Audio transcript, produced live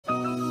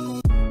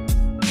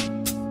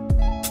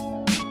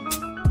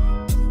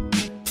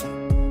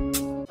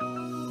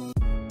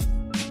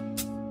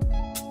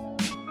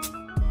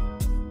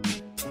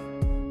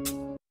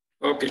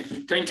Okay,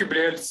 thank you,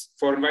 Blair,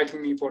 for inviting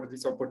me for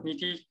this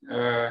opportunity.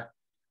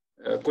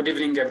 Good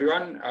evening,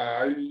 everyone.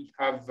 I will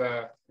have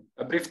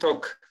a brief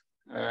talk,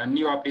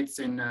 new updates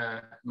in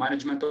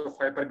management of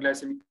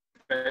hyperglycemic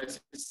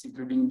crisis,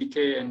 including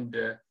DKA and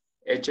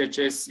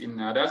HHS in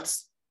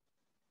adults.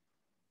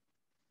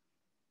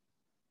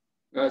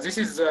 This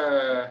is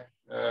a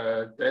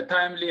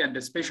timely and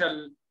a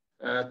special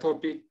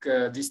topic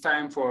this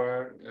time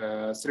for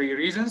 3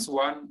 reasons.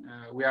 One,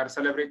 we are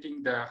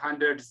celebrating the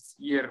 100th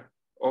year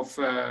of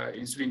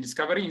insulin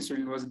discovery.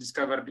 Insulin was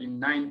discovered in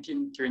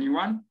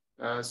 1921.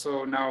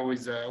 So now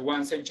is a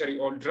 1 century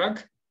old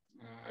drug.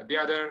 The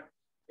other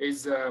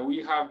is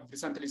we have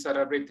recently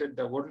celebrated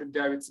the World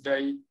Diabetes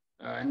Day,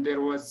 and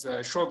there was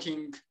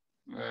shocking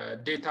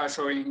data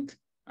showing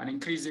an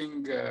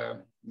increasing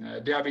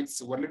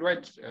diabetes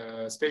worldwide,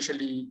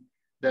 especially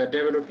the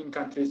developing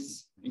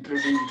countries,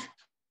 including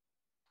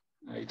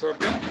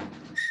Ethiopia.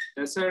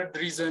 The third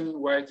reason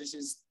why this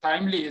is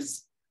timely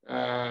is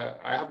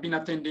I have been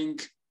attending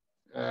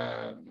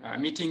a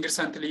meeting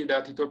recently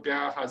that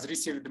Ethiopia has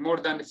received more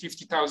than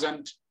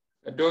 50,000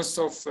 doses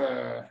of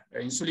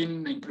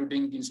insulin,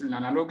 including insulin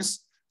analogs.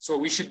 So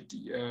we should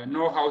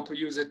know how to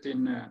use it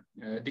in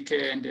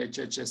DKA and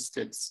HHS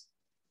states.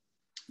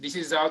 This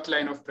is the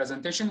outline of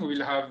presentation. We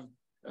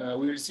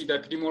will see the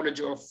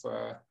epidemiology of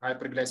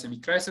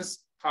hyperglycemic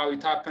crisis, how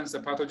it happens, the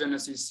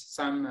pathogenesis,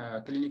 some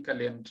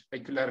clinical and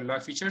molecular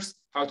lab features,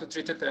 how to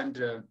treat it,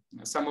 and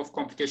some of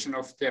complication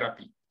of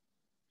therapy.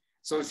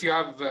 So if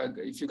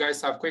you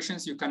guys have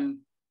questions, you can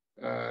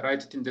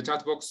write it in the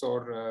chat box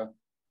or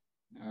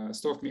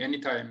stop me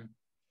anytime.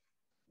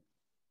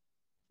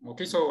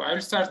 Okay, so I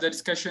will start the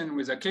discussion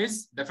with a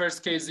case. The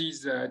first case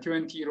is a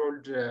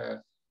 20-year-old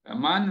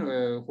man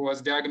who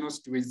was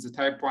diagnosed with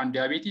type 1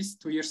 diabetes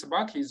 2 years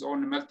back. He's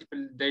on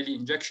multiple daily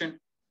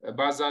injection,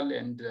 basal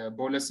and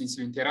bolus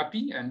insulin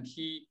therapy, and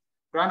he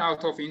ran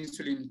out of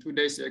insulin 2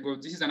 days ago.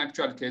 This is an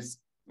actual case,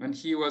 and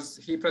he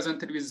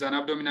presented with an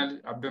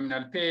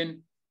abdominal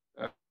pain,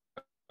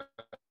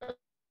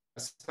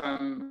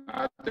 some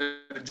other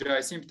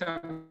GI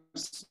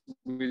symptoms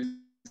with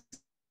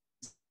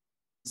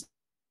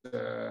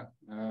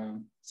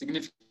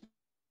significant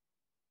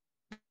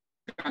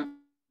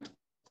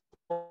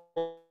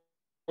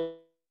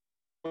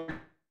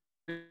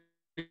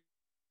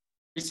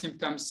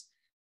symptoms,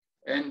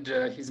 and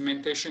his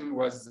mentation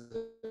was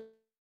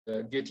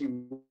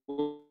getting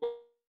worse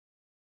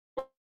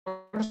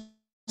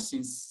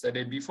since the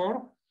day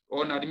before.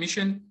 On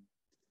admission,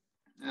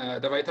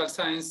 the vital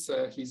signs,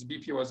 his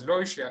BP was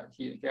lowish,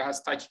 he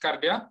has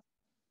tachycardia.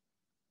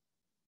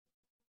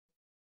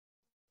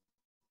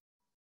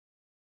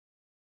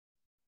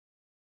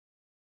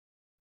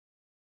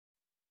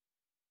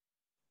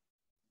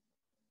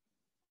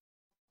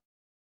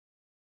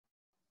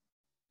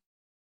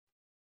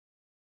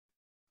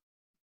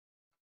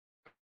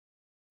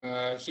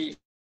 He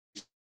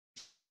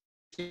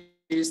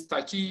is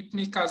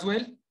tachypneic as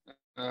well,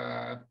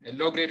 a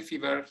low-grade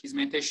fever, his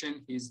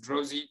mentation, he's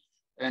drowsy,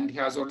 and he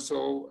has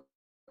also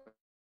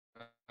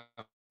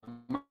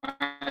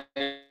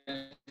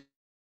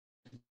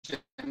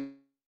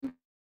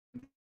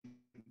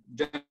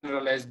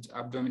generalized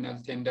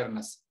abdominal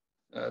tenderness.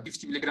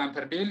 50 milligram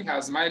per day, he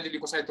has mild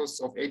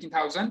leukocytosis of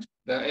 18,000,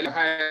 the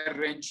higher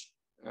range,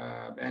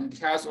 and he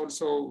has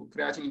also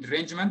creatinine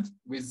derangement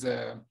with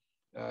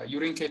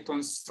urine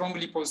ketones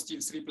strongly positive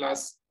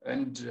 3+,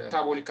 and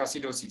metabolic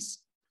acidosis.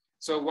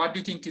 So what do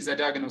you think is the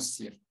diagnosis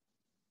here?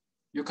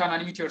 You can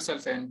unmute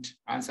yourself and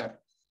answer.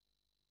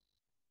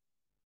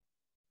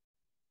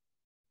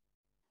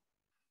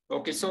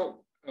 Okay,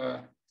 so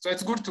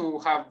it's good to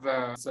have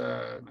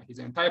he's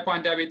in type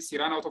 1 diabetes. He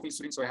ran out of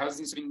insulin, so he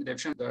has insulin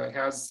deficiency. He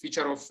has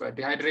feature of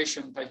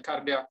dehydration,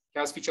 tachycardia. He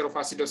has feature of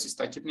acidosis,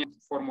 tachypnea,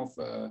 form of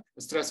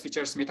stress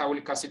features,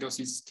 metabolic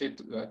acidosis,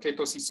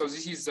 ketosis. So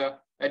this is a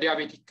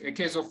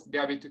case of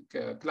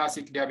diabetic,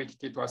 classic diabetic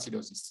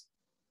ketoacidosis.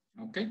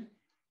 Okay.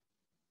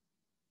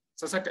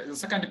 So the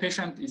second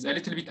patient is a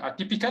little bit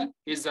atypical.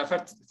 He's a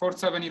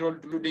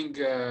 47-year-old including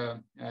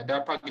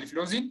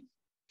dapagliflozin.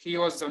 He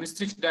was on a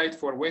strict diet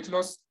for weight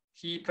loss.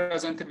 He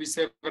presented with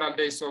several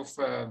days of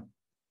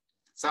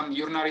some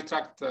urinary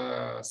tract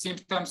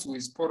symptoms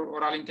with poor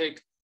oral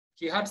intake.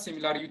 He had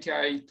similar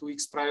UTI 2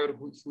 weeks prior,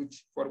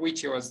 for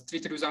which he was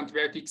treated with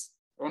antibiotics.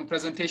 On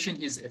presentation,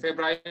 he's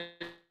febrile,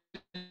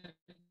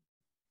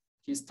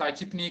 he's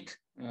tachypneic,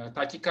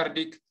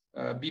 tachycardic,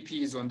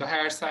 BP is on the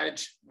higher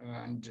side,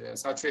 and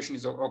saturation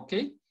is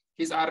okay.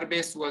 His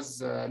RBS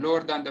was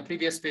lower than the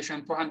previous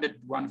patient,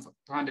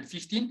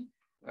 215.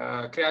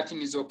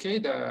 Creatinine is okay.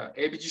 The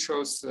ABG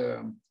shows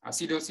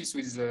acidosis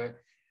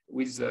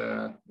with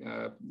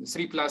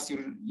 3+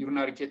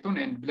 urinary ketone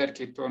and blood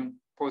ketone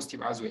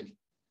positive as well.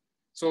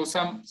 So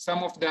some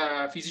of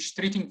the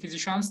treating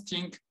physicians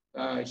think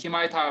he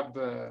might have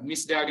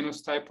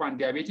misdiagnosed type 1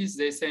 diabetes.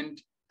 They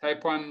send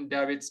type 1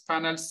 diabetes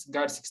panels.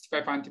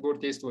 GAD65 antibody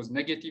test was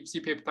negative.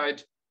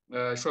 C-peptide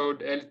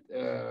showed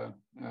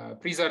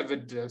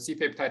preserved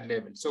C-peptide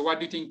level. So what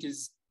do you think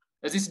is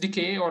this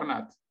DKA or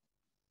not?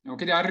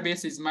 Okay, the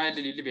RBS is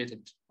mildly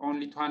elevated,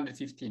 only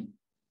 215.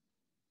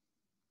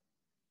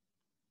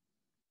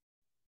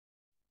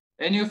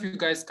 Any of you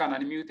guys can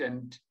unmute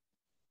and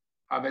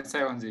have a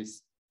say on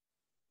this.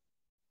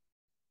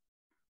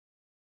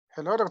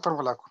 Hello, Dr.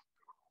 Melaku.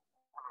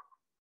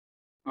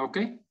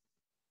 Okay.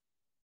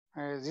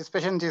 This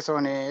patient is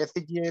on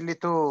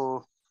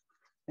SGLT2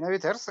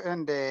 inhibitors,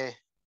 and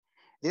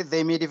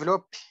they may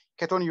develop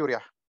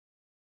ketonuria.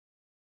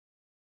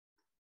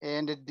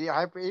 And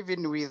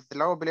even with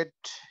low blood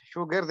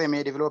sugar, they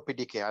may develop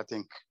DKA, I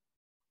think.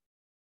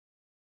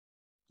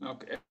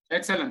 Okay,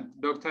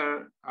 excellent.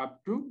 Dr.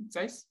 Abdu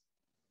says?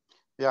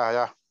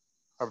 Yeah,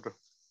 Abdu.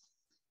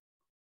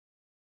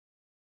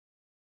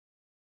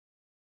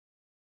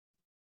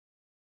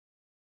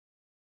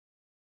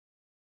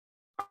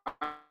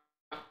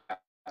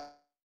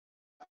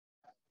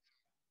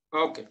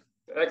 Okay,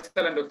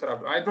 excellent, Dr.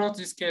 Abdu. I brought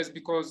this case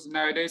because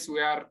nowadays we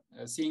are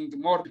seeing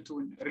more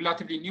between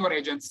relatively newer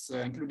agents,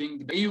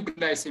 including the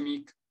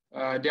euglycemic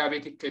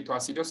diabetic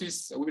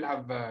ketoacidosis. We will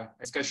have a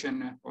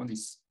discussion on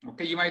this.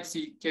 Okay, you might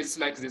see cases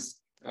like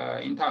this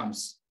in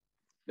towns.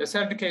 The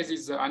third case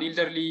is an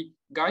elderly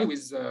guy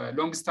with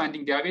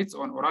long-standing diabetes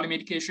on oral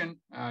medication.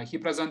 He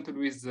presented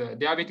with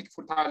diabetic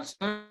foot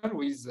ulcer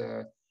with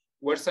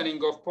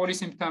worsening of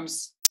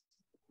polysymptoms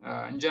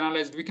and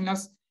generalized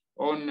weakness.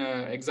 On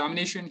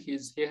examination,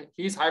 he's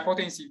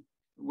hypotensive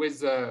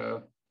with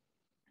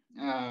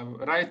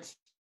right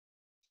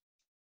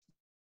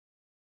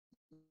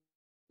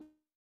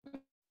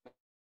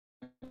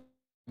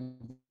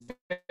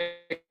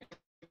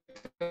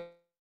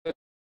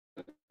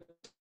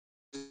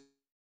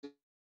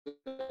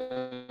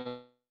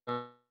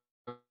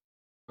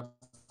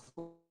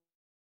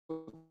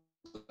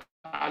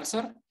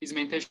ulcer. His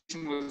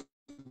mentation was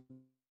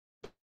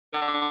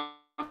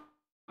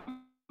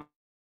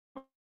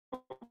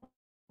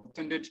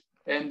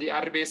and the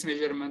RBS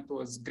measurement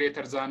was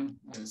greater than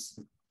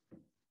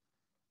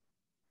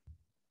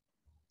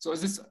so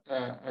is this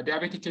a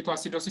diabetic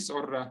ketoacidosis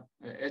or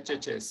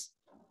HHS?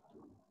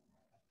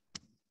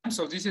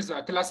 So this is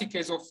a classic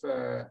case of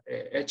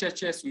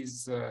HHS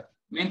with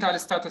mental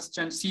status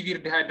change, severe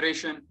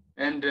dehydration,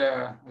 and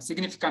a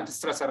significant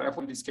stressor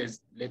from this case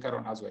later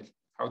on as well,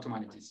 how to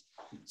manage this.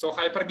 So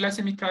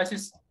hyperglycemic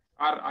crises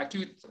are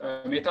acute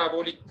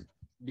metabolic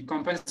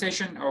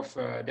decompensation of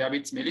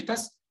diabetes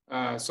mellitus.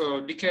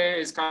 So DKA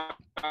is caused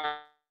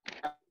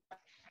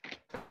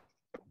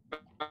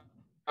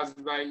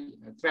by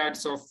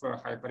threats of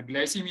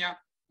hyperglycemia,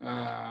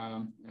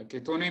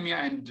 ketonemia,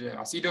 and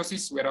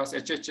acidosis, whereas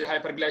HHA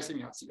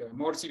hyperglycemia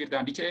more severe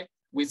than DKA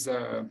with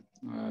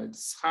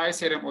high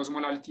serum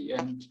osmolality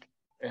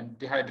and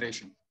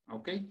dehydration,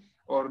 okay,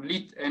 or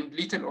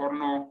little or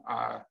no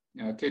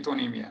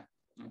ketonemia.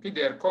 Okay,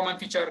 their common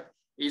feature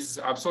is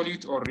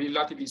absolute or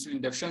relative insulin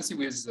deficiency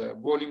with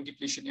volume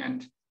depletion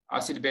and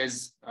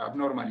acid-base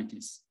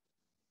abnormalities.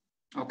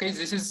 Okay,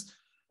 this is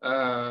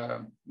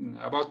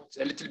about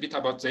a little bit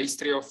about the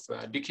history of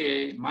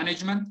DKA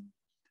management.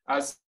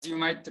 As you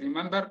might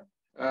remember,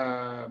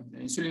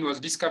 insulin was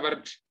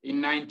discovered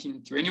in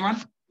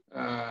 1921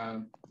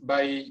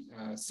 by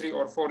 3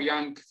 or 4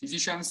 young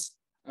physicians.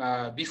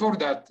 Before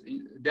that,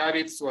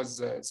 diabetes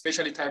was,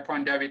 especially type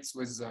 1 diabetes,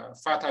 was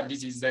fatal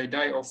disease. They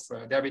die of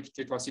diabetic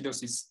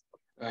ketoacidosis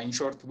in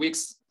short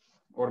weeks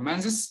or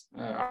months.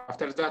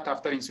 After that,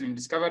 after insulin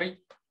discovery,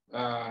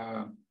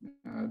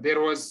 there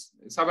was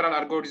several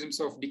algorithms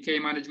of DKA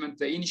management.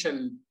 The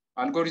initial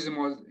algorithm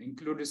was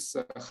includes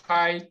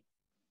high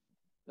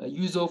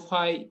use of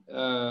high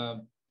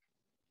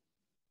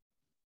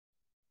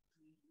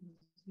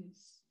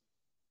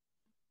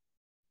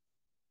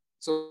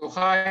so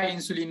high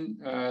insulin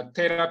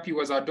therapy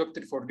was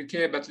adopted for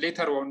DKA, but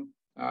later on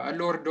a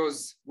lower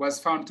dose was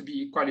found to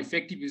be equally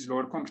effective with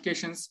lower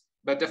complications.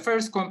 But the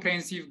first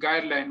comprehensive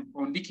guideline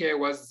on DKA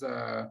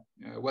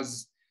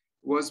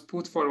was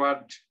put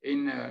forward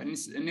in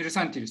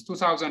recent years,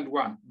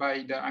 2001,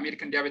 by the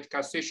American Diabetic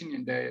Association,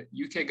 and the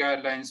UK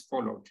guidelines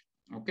followed.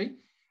 Okay,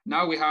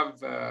 now we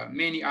have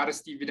many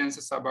RST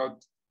evidences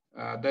about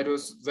the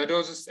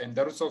doses and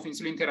the routes of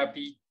insulin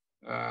therapy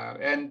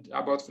and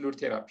about fluid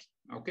therapy.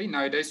 Okay,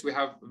 nowadays we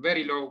have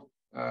very low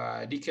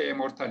DKA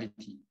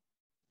mortality.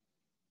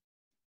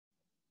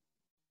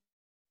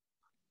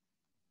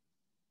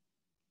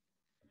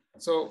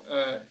 So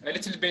a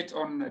little bit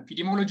on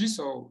epidemiology.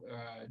 So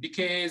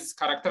DKA is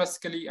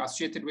characteristically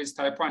associated with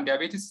type 1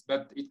 diabetes,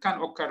 but it can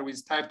occur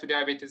with type 2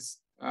 diabetes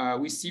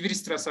with severe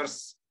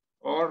stressors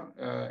or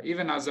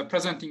even as a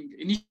presenting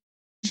initial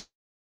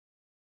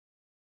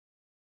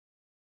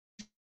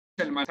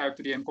type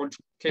 2 DM called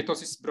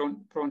ketosis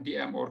prone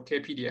DM or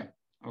KPDM.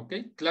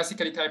 Okay,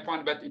 classically type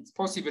 1, but it's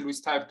possible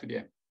with type 2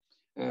 DM.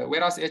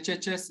 Whereas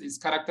HHS is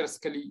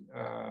characteristically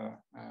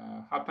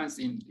happens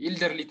in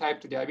elderly type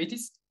 2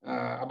 diabetes.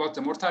 About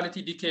the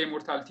mortality, DKA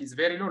mortality is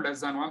very low,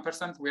 less than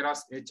 1%,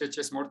 whereas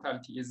HHS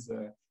mortality is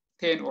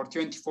 10 or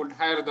 20-fold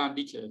higher than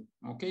DKA.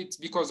 Okay, it's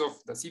because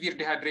of the severe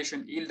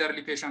dehydration,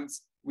 elderly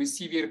patients with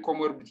severe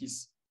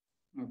comorbidities.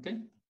 Okay.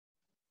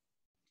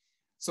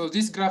 So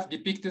this graph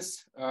depicts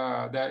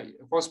the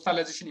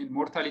hospitalization and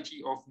mortality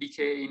of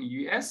DKA in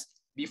US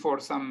before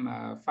some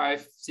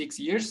 5-6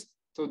 years.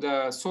 So the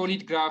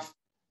solid graph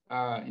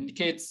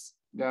indicates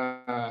the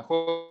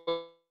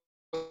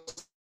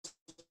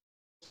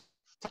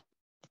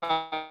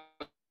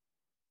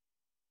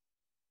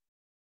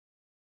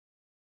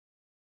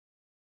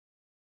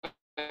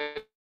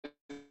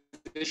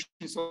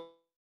so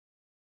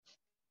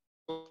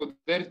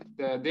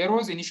there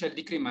was initial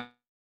decrement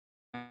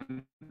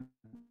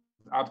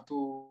up to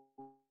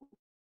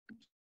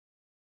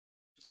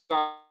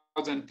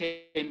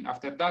 2010.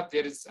 After that,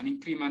 there is an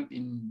increment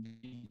in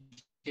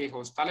DKA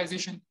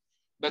hospitalization,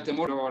 but the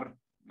more or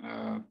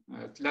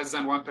less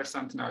than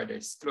 1%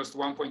 nowadays, close to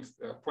 1 point.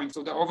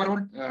 So the overall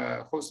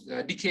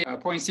DKA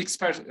 0.6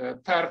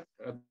 per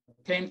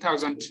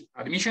 10,000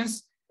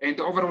 admissions, and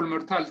the overall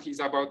mortality is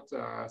about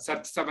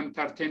 37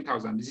 per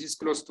 10,000. This is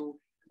close to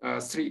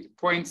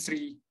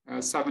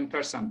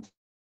 3.37%.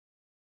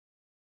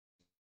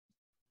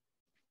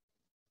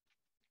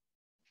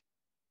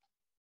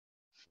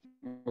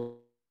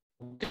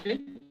 Okay.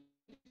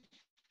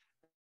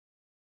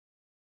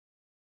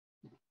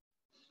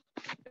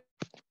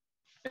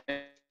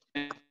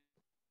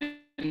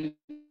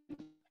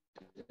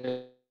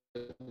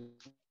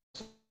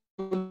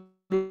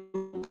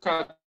 Look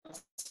at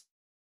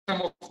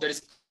some of the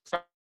risk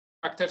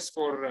factors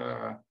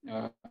for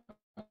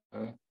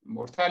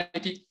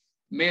mortality.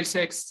 Male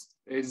sex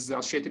is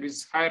associated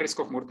with higher risk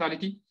of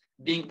mortality.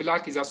 Being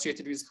Black is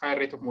associated with higher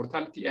rate of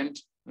mortality, and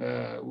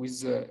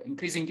with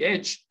increasing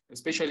age,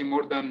 especially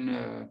more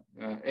than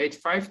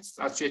 85, it's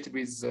associated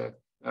with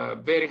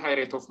very high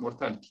rate of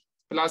mortality.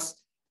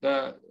 Plus,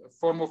 the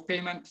form of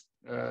payment,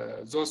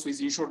 those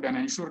with insured and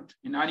uninsured,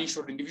 in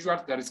uninsured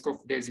individuals, the risk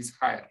of death is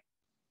higher.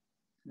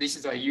 This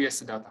is a US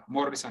data,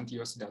 more recent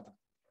US data.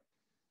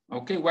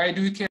 Okay, why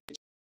do we care?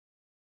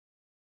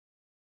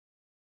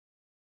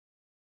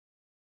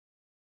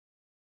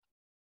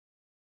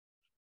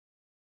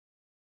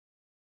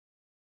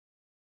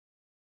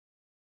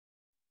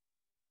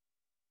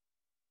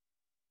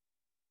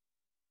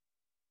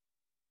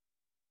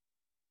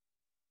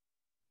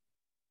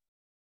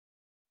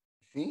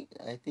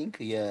 I think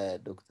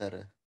Dr.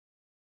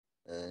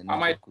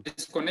 Am I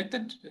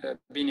disconnected,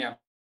 Binia?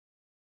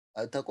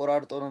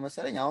 ተቆራርጦ ነው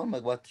መሰለኝ አሁን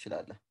መግባት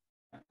ትችላለህ።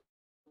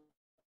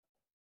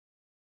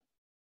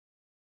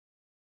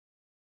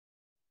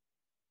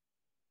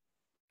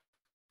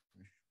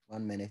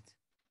 One minute.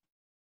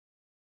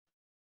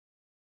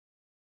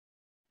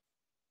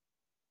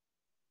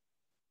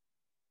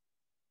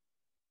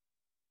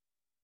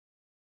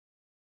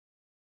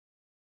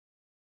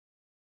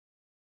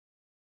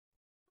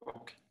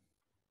 Okay.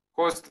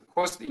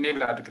 Host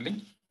enable አድርግልኝ።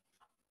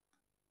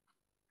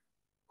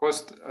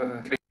 Host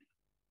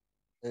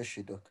እሺ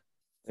ዶክ።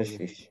 እሺ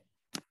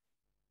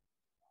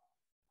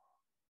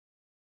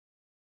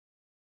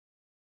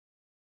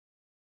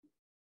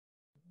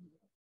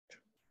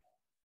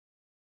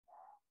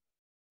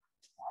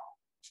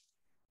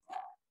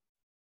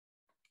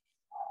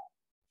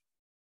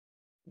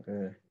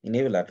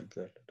ኢኔብል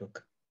አድርጌዋለሁ ዶክ።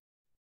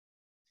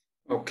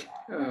 ኦኬ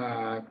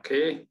ኦኬ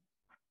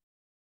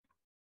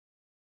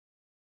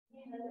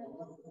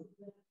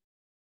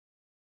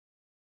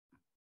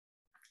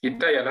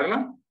ይታያል አይደል?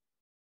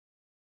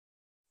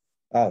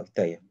 አዎ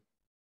ይታያል።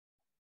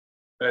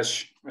 እሺ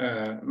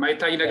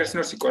ማይታይ ነገር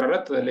ሲኖር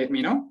ሲቆራረጥ let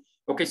me know.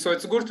 Okay, so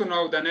it's good to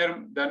know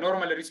the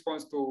normal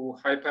response to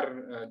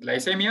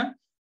hyperglycemia.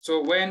 So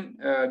when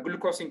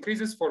glucose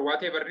increases for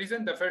whatever reason,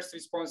 the first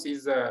response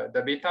is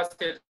the beta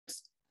cells,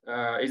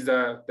 is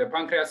the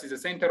pancreas is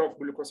the center of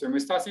glucose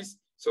homeostasis.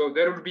 So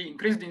there will be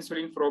increased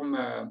insulin from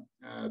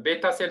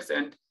beta cells,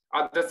 and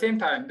at the same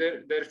time,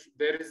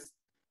 there is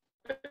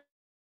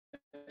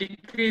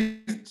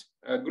decreased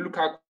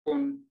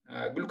glucagon.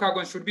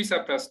 Glucagon should be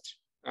suppressed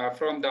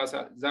from the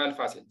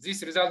alpha cell. This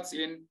results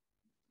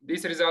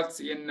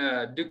in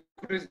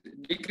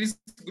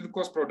decreased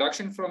glucose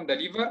production from the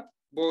liver.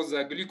 Both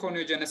the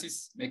gluconeogenesis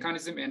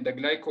mechanism and the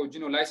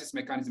glycogenolysis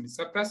mechanism is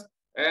suppressed,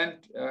 and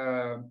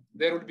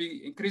there will be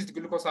increased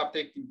glucose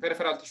uptake in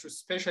peripheral tissues,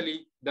 especially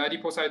the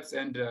adipocytes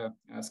and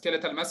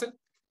skeletal muscle.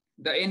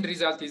 The end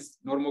result is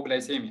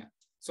normoglycemia.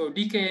 So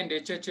DKA and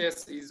HHS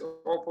is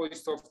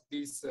opposite of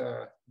this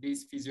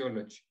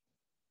physiology.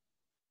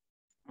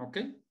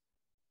 Okay,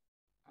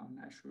 I'm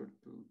not sure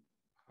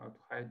how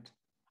to hide.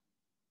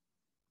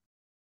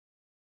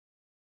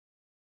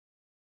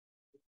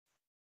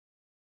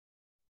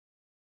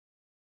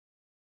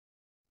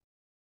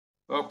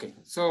 Okay,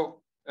 so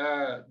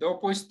the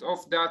opposite of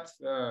that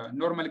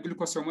normal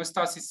glucose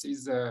homeostasis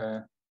is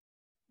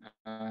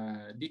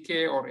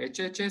DKA or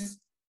HHS.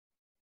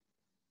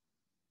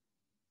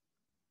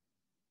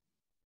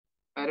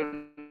 I don't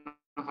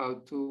know how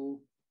to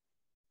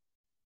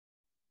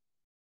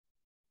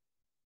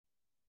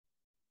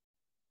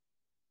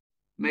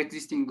make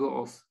this thing go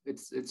off.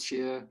 It's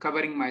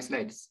covering my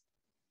slides.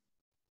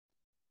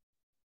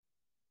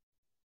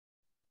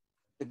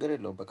 ችግር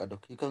የለውም በቃ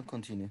ዶክ you can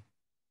continue.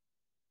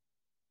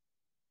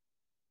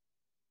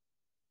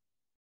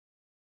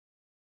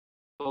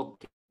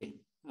 Okay.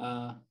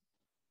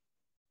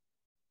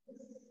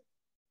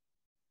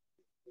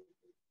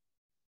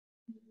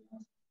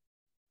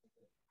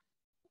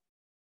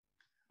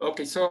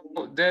 Okay, so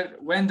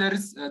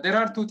there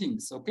are two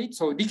things. Okay,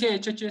 so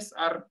DKHHs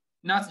are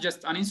not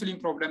just an insulin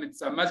problem;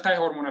 it's a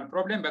multi-hormonal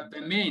problem. But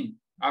the main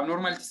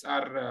abnormalities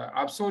are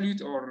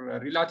absolute or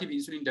relative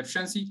insulin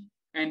deficiency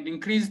and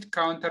increased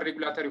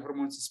counter-regulatory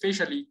hormones,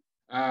 especially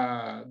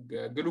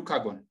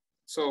glucagon.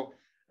 So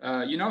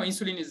you know,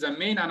 insulin is the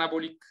main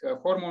anabolic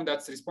hormone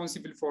that's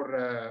responsible for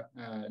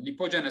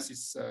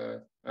lipogenesis,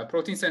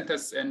 protein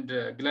synthesis, and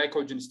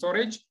glycogen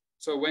storage.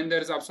 So when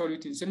there's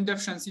absolute insulin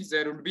deficiency,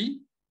 there will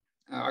be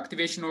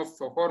activation of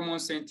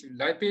hormone-sensitive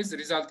lipase,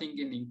 resulting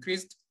in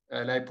increased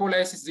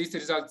lipolysis. This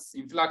results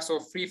in influx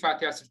of free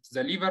fatty acids to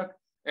the liver,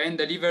 and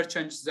the liver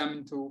changes them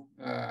into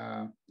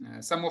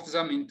some of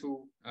them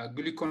into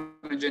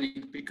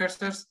gluconogenic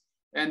precursors,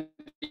 and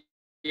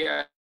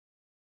the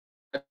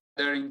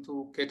other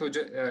into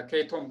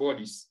ketone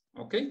bodies.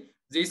 Okay,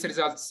 this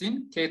results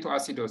in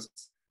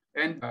ketoacidosis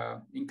and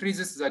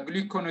increases the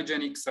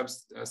gluconogenic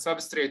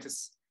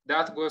substrates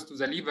that goes to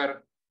the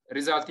liver,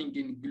 resulting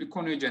in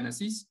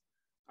gluconeogenesis.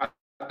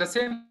 At the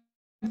same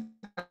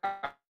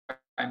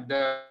time,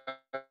 the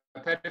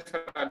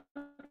peripheral,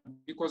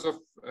 because of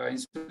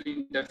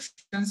insulin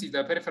deficiency,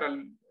 the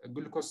peripheral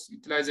glucose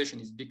utilization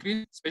is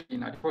decreased, especially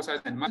in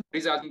adipocytes and muscle,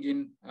 resulting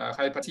in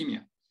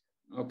hyperglycemia.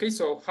 Okay,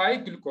 so high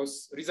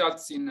glucose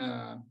results in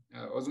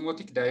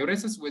osmotic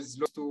diuresis with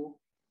loss to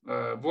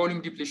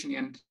volume depletion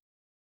and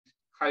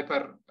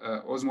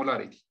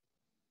hyperosmolarity.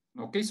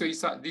 Okay, so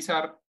these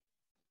are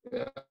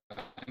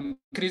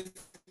increased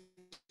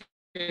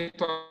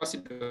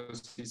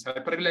ketoacidosis,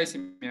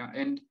 hyperglycemia,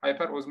 and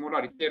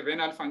hyperosmolarity.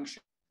 Renal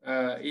function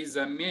is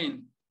a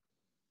main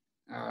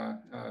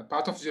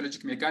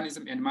pathophysiologic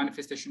mechanism and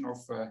manifestation of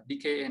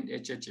DKA and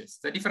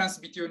HHS. The difference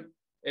between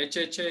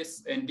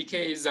HHS and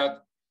DKA is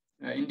that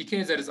in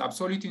DKA there is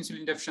absolute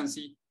insulin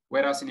deficiency,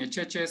 whereas in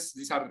HHS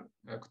these are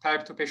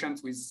type 2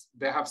 patients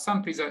they have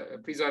some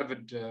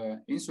preserved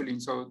insulin,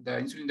 so the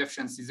insulin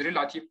deficiency is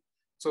relative.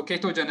 So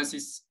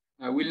ketogenesis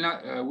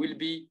will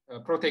be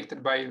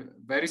protected by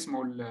very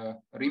small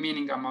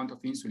remaining amount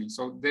of insulin.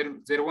 So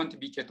there won't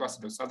be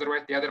ketoacidosis.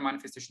 Otherwise, the other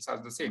manifestations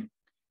are the same.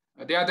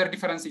 The other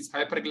difference is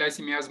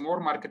hyperglycemia is more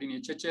marked in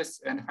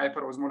HHS, and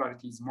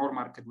hyperosmolarity is more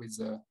marked with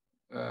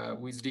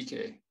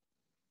DKA.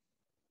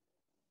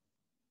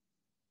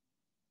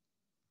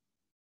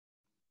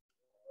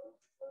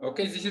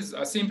 Okay, this is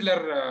a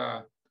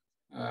simpler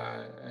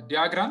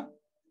diagram.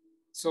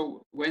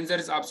 So when there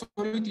is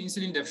absolute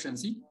insulin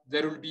deficiency,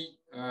 there will be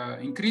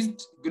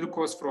increased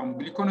glucose from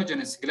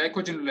gluconeogenesis,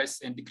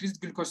 glycogenolysis, and decreased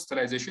glucose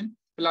utilization,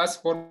 plus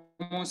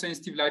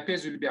hormone-sensitive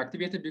lipase will be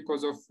activated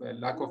because of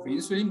lack of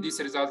insulin. This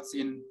results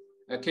in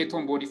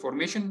ketone body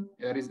formation,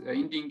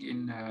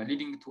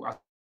 leading to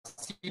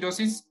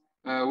acidosis,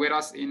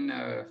 whereas in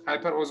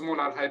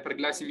hyperosmolar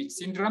hyperglycemic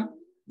syndrome,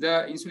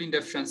 the insulin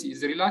deficiency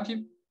is relative,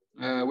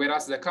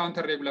 whereas the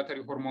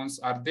counter-regulatory hormones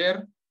are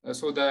there.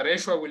 So the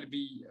ratio will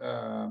be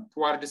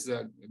towards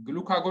the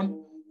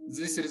glucagon.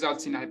 This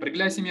results in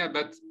hyperglycemia,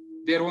 but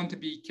there won't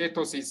be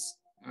ketosis.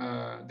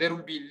 There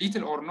will be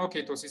little or no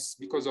ketosis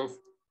because of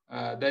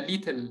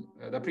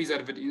the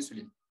preserved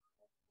insulin.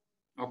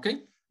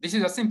 Okay, this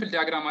is a simple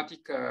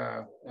diagrammatic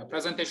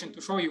presentation to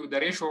show you the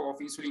ratio of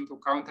insulin to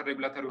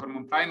counter-regulatory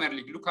hormone,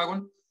 primarily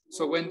glucagon.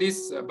 So when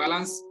this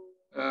balance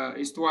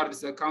is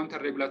towards the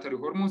counter-regulatory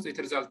hormones, it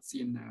results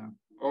in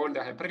all the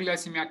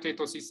hyperglycemia,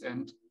 ketosis,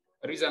 and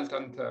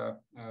resultant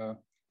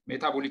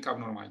metabolic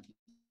abnormality.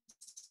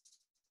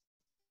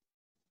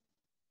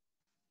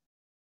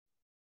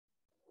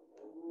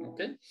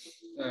 Okay.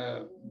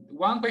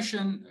 One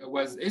question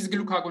was, is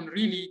glucagon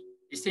really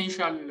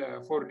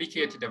essential for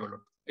DKA to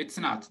develop? It's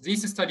not.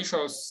 This study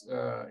shows,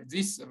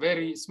 this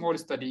very small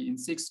study in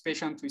 6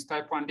 patients with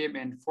type 1 DM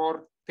and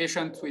 4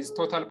 patients with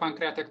total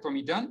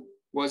pancreatectomy done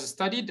was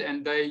studied,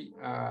 and they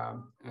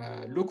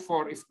look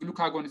for if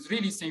glucagon is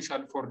really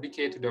essential for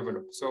DKA to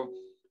develop. So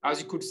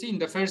as you could see in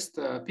the first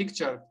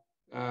picture,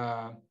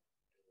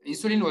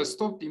 insulin was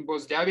stopped in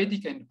both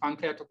diabetic and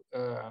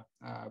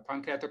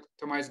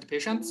pancreatectomized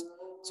patients.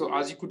 So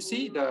as you could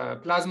see, the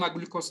plasma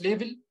glucose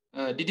level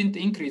didn't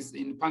increase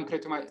in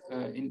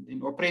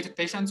in operated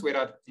patients,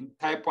 whereas in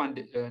type 1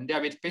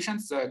 diabetic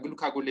patients, the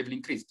glucagon level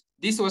increased.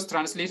 This was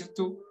translated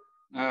to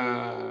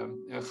a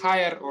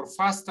higher or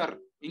faster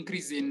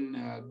increase in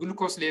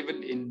glucose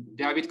level in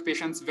diabetic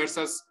patients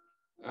versus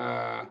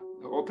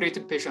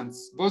operated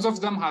patients. Both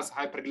of them has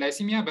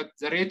hyperglycemia, but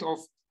the rate of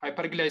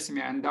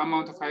hyperglycemia and the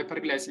amount of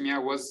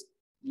hyperglycemia was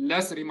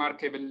less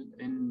remarkable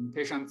in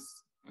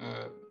patients,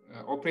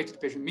 operated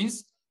patients.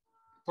 Means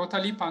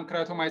totally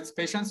pancreatomized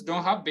patients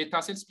don't have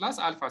beta cells plus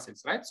alpha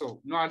cells, right?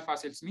 So no alpha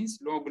cells means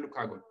low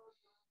glucagon.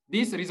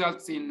 This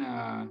results in,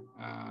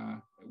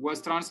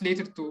 was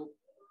translated to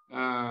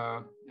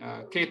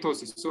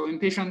ketosis. So in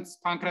patients,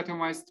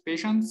 pancreatomized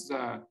patients,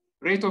 the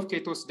rate of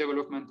ketosis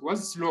development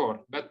was slower,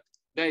 but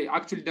they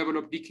actually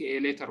developed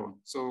DKA later on.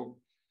 So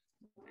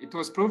it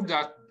was proved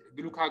that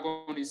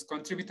glucagon is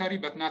contributory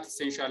but not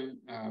essential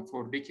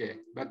for DKA.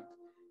 But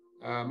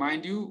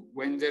mind you,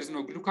 when there's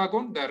no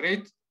glucagon, the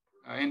rate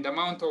and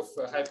amount of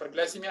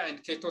hyperglycemia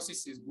and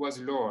ketosis was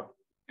lower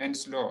and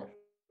slower.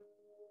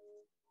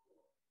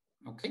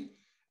 Okay.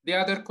 The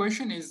other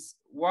question is,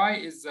 why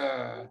is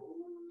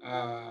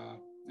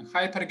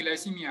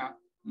hyperglycemia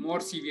more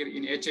severe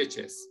in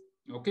HHS?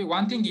 Okay,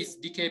 one thing is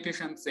DKA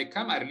patients, they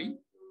come early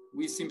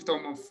with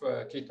symptom of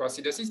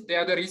ketoacidosis. The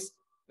other is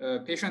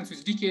patients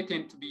with DKA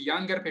tend to be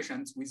younger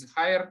patients with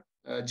higher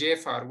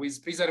GFR,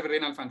 with preserved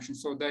renal function.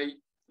 So they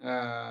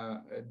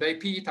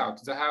pee it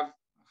out. They have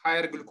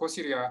higher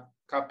glucosuria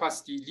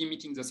capacity,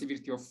 limiting the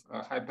severity of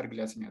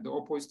hyperglycemia. The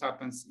opposite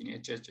happens in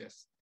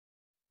HHS.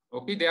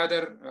 Okay, the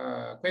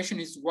other question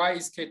is, why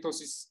is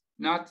ketosis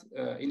not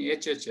in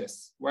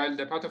HHS while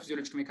the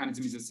pathophysiological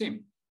mechanism is the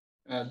same?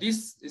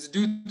 This is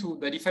due to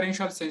the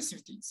differential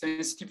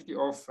sensitivity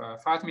of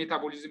fat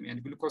metabolism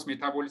and glucose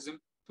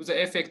metabolism to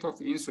the effect of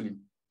insulin.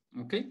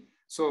 Okay,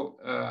 so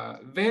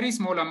very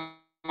small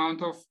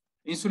amount of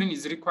insulin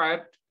is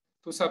required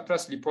to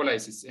suppress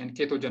lipolysis and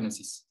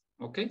ketogenesis.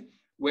 Okay,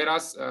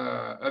 whereas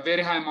a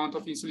very high amount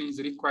of insulin is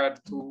required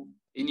to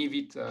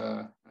inhibit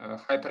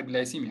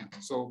hyperglycemia.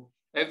 So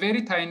a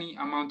very tiny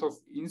amount of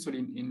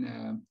insulin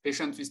in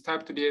patients with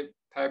type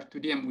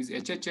 2DM with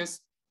HHS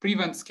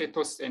prevents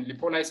ketosis and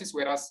lipolysis,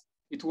 whereas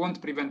it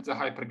won't prevent the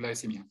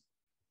hyperglycemia.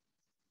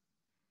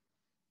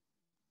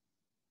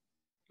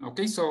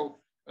 Okay,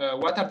 so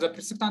what are the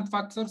precipitant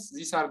factors?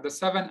 These are the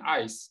 7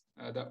 I's.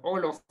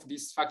 All of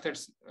these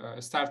factors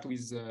start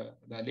with the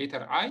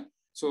letter I.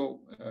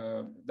 So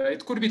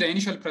it could be the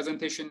initial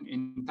presentation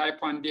in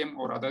type 1 DM,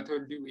 or as I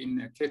told you,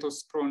 in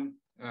ketose-prone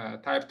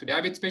type 2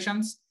 diabetes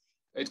patients.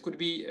 It could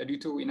be due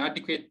to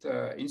inadequate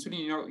insulin.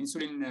 You know,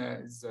 insulin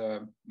is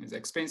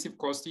expensive,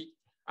 costly,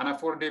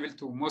 unaffordable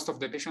to most of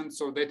the patients,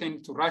 so they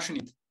tend to ration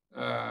it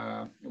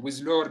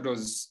with lower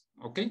doses.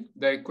 Okay,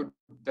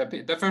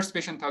 the first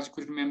patient, as you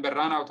could remember,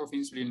 ran out of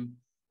insulin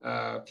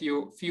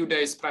few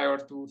days prior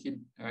to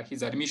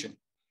his admission.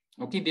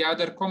 Okay, the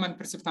other common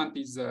precipitant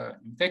is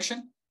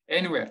infection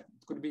anywhere.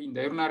 It could be in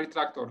the urinary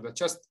tract or the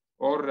chest,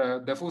 or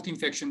the foot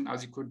infection,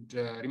 as you could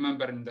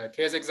remember in the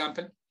case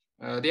example.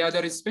 The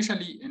other is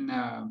especially in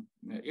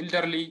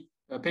elderly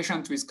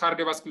patients with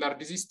cardiovascular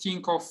disease.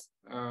 Think of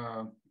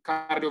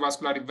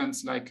cardiovascular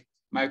events like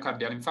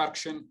myocardial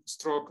infarction,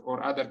 stroke,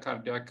 or other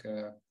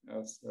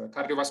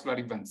cardiovascular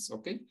events.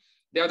 Okay.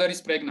 The other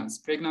is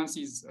pregnancy.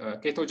 Pregnancy is a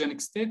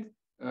ketogenic state.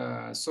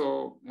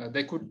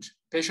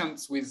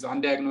 Patients with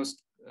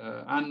undiagnosed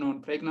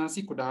unknown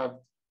pregnancy could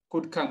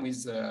come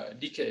with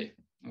DKA.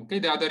 Okay.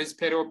 The other is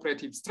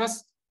perioperative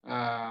stress.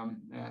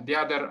 The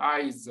other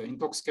I is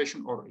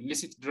intoxication or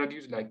illicit drug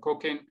use like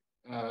cocaine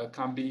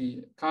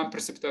can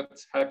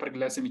precipitate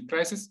hyperglycemic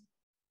crisis.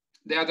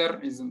 The other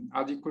is,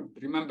 as you could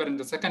remember in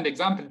the second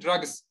example,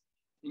 drugs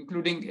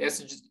including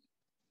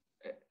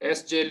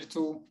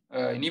SGLT2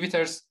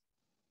 inhibitors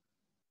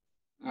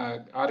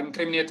are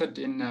incriminated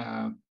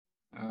to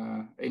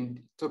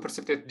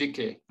precipitate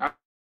decay.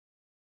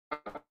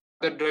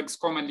 Other drugs,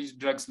 commonly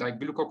drugs like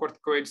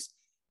glucocorticoids,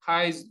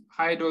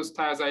 high dose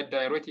thiazide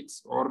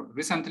diuretics, or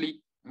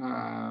recently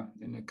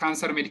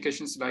cancer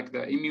medications like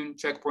the immune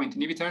checkpoint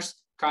inhibitors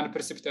can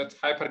precipitate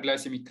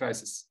hyperglycemic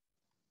crisis.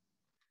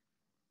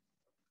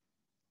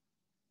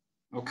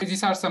 Okay,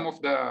 these are some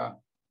of the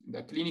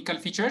clinical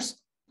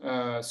features.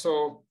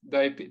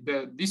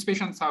 These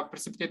patients have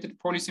precipitated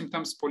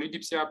polysymptoms,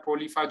 polydipsia,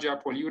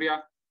 polyphagia,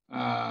 polyuria,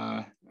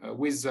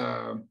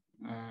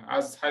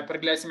 as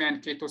hyperglycemia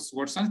and ketosis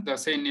worsens, the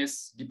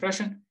CNS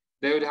depression.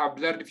 They would have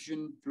blurred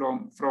diffusion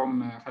from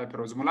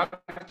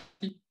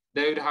hyperosmolarity.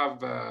 They would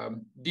have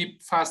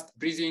deep, fast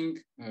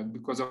breathing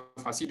because of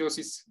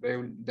acidosis.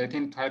 They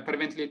tend to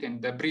hyperventilate, and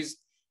the breath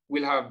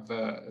will have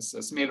a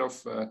smell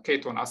of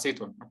ketone,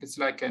 acetone. It's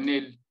like a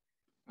nail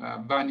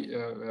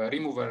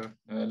remover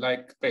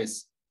like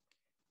paste.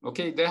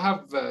 Okay, they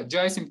have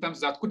GI symptoms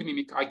that could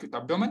mimic acute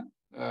abdomen.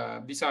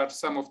 These are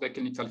some of the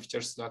clinical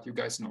features that you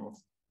guys know of.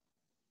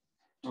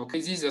 Okay,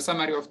 this is a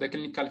summary of the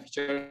clinical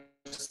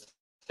features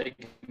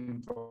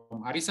taken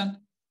from Harrison.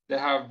 They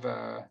have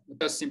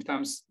the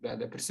symptoms,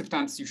 the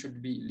precipitants you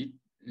should be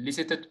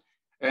elicited,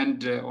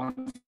 and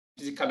on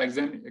physical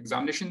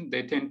examination,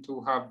 they tend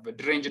to have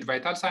deranged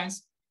vital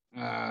signs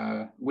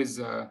with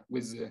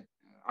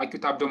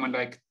acute abdomen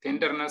like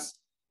tenderness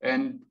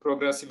and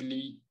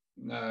progressively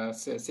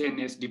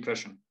CNS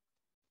depression.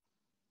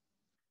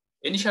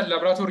 Initial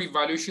laboratory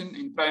evaluation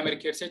in primary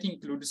care setting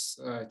includes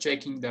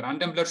checking the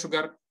random blood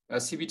sugar.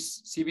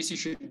 CBC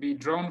should be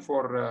drawn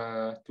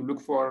to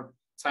look for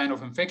sign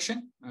of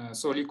infection.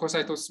 So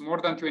leukocytes more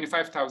than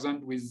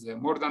 25,000 with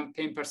more than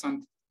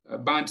 10%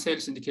 band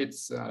cells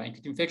indicates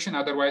acute infection.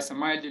 Otherwise, a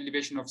mild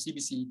elevation of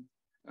CBC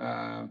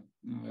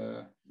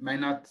may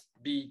not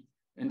be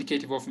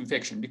indicative of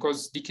infection,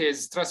 because decay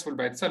is stressful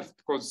by itself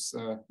because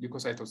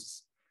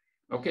leukocytosis.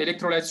 Okay,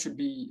 electrolytes should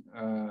be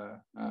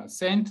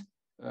sent,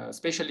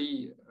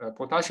 especially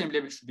potassium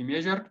level should be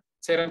measured.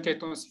 Serum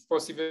ketones, if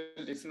possible.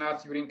 If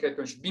not, urine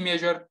ketones should be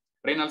measured.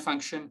 renal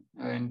function,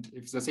 and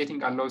if the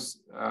setting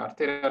allows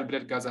arterial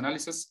blood gas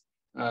analysis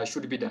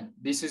should be done.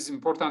 This is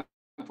important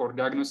for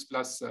diagnosis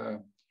plus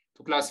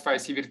to classify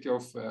severity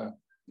of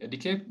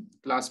decay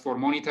plus for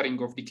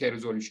monitoring of decay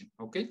resolution.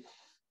 Okay,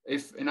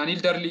 if in an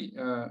elderly,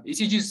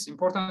 ECG is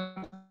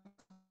important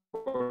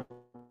for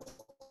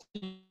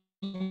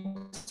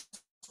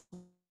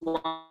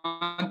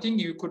one thing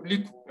you could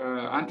look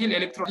until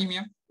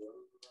electroemia.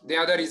 The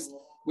other is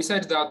we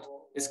said that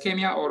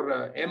ischemia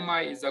or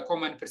MI is a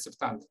common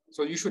perceptant,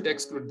 so you should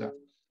exclude that,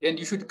 and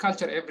you should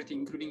culture everything,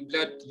 including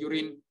blood,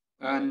 urine,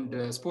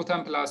 and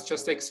sputum plus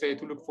chest X-ray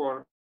to look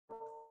for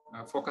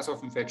focus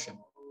of infection.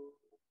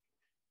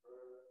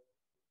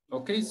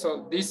 Okay,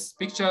 so this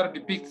picture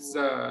depicts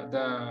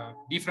the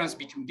difference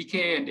between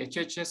DKA and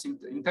HHS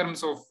in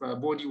terms of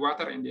body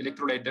water and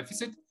electrolyte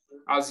deficit.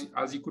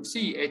 As you could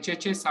see,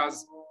 HHS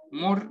has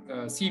more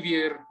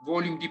severe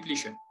volume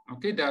depletion.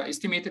 Okay, the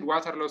estimated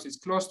water loss is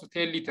close to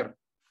 10 liters,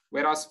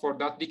 whereas for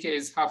that DKA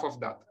is half of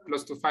that,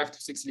 close to 5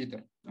 to 6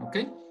 liters.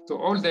 Okay, so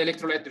all the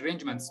electrolyte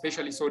arrangements,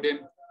 especially sodium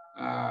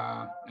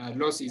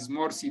loss, is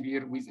more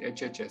severe with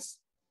HHS.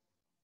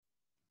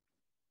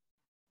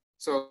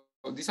 So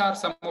these are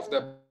some of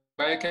the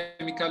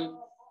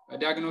biochemical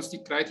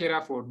diagnostic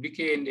criteria for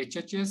DKA and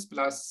HHS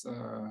plus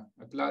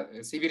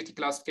severity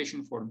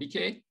classification for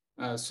DKA.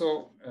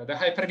 The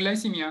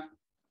hyperglycemia,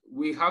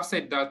 we have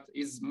said that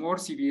is more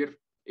severe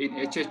in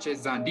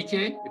HHS than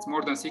DKA. It's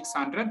more than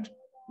 600,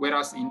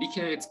 whereas in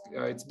DKA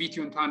it's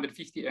between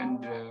 250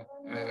 and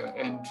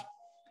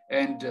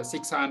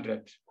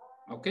 600.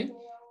 Okay,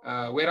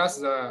 whereas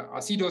the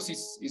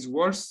acidosis is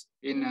worse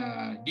in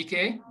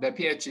DKA. The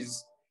pH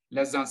is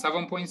less than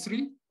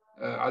 7.3.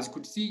 As you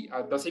could see,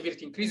 the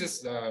severity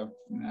increases,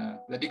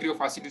 the degree of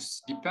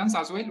acidosis depends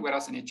as well,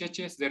 whereas in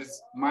HHS,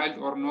 there's mild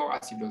or no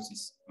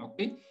acidosis,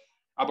 okay?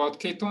 About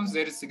ketones,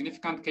 there is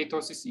significant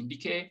ketosis in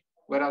DKA,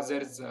 whereas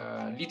there's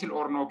little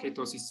or no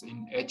ketosis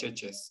in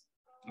HHS,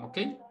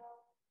 okay?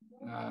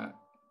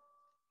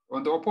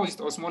 On the opposite,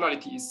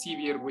 osmolality is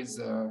severe with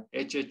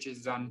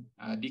HHS than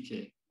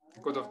DKA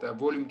because of the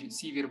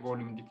severe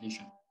volume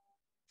depletion,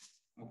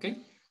 okay?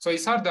 So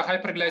these are the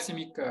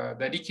hyperglycemic,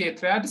 the DKA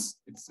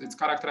triads. It's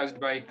characterized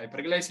by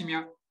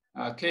hyperglycemia,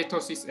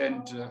 ketosis,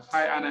 and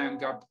high anion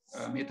gap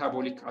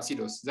metabolic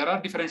acidosis. There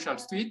are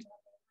differentials to it.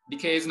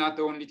 DKA is not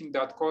the only thing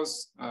that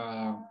causes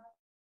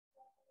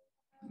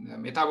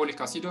metabolic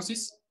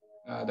acidosis.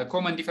 The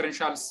common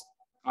differentials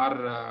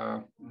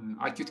are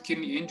acute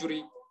kidney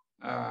injury,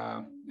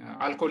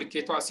 alcoholic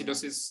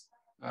ketoacidosis,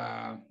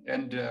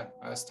 and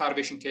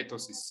starvation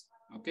ketosis.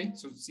 Okay,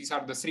 so these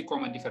are the three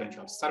common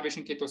differentials: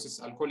 starvation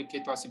ketosis, alcoholic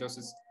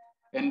ketoacidosis,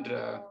 and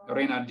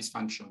renal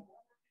dysfunction.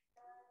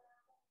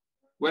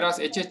 Whereas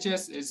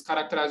HHS is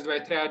characterized by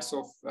triads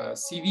of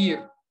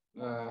severe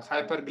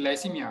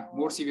hyperglycemia,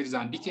 more severe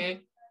than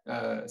DKA,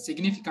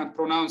 significant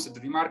pronounced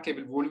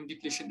remarkable volume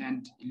depletion,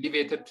 and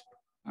elevated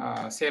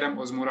serum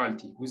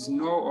osmolality with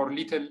no or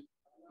little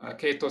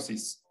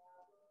ketosis.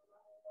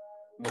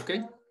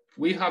 Okay,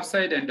 we have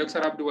said, and Dr.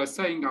 Abdu was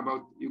saying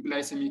about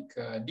euglycemic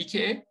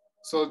DKA.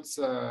 So it's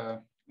a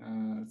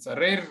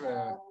rare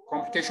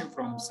complication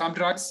from some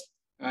drugs,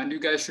 and you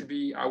guys should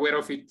be aware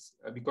of it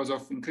because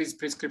of increased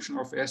prescription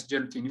of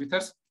SGLT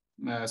inhibitors.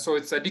 So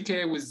it's a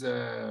DKA with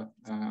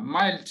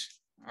mild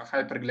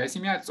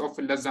hyperglycemia. It's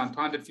often less than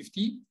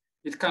 250.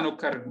 It can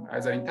occur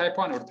either in type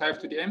 1 or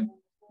type 2DM.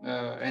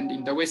 And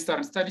in the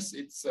Western studies,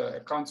 it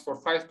accounts for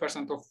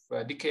 5% of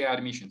DKA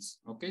admissions.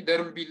 Okay,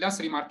 there will be less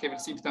remarkable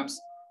symptoms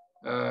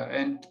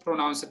and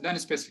pronounced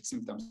non-specific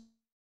symptoms.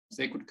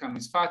 They could come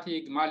with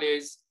fatigue,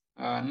 malaise,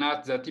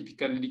 not the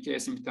typical DKA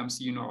symptoms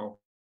you know.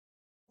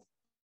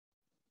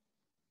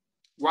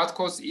 What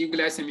causes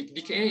euglycemic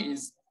DKA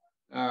is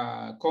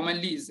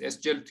commonly is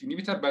SGLT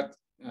inhibitor, but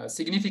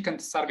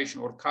significant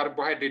starvation or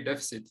carbohydrate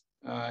deficit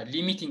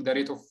limiting the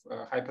rate of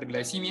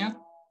hyperglycemia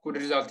could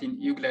result in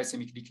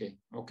euglycemic decay.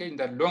 Okay, in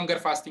the longer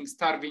fasting,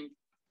 starving,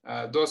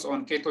 those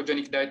on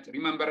ketogenic diet.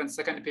 Remember, and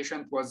second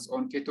patient was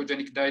on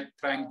ketogenic diet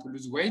trying to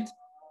lose weight.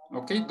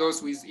 Okay,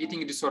 those with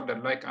eating disorder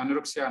like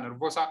anorexia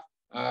nervosa,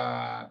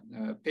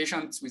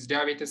 patients with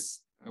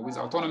diabetes, with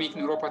autonomic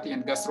neuropathy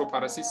and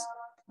gastroparesis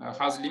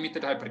has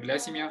limited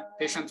hyperglycemia.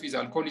 Patients with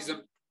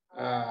alcoholism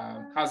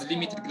has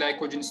limited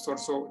glycogen store,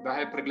 so the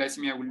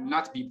hyperglycemia will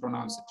not be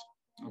pronounced.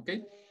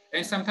 Okay,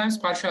 and sometimes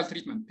partial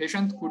treatment.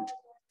 Patient could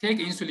take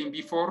insulin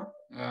before,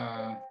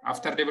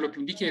 after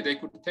developing DKA, they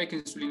could take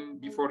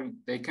insulin before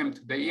they came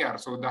to the ER,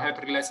 so the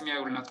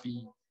hyperglycemia will not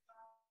be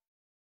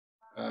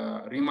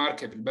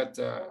remarkable, but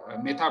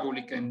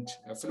metabolic and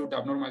fluid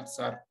abnormalities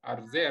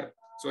are there,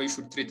 so you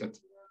should treat it,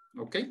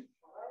 okay?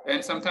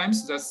 And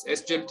sometimes that's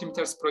SGLT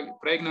inhibitors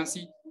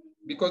pregnancy,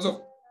 because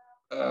of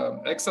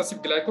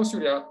excessive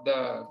glycosuria,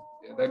 the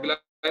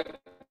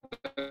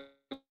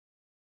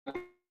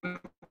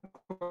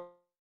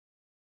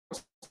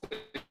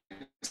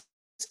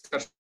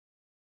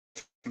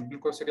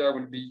glycosuria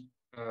will be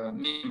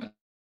minimal.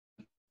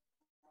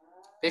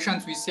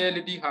 Patients with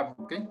CLD have,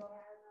 okay?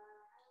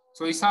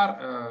 So these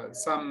are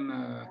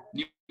some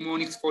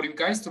mnemonics for you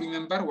guys to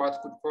remember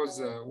what could cause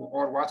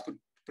or what could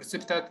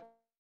precipitate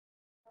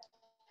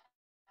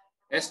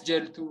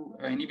SGL2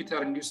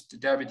 inhibitor-induced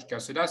diabetic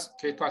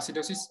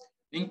ketoacidosis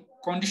in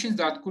conditions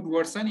that could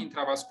worsen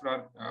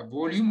intravascular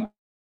volume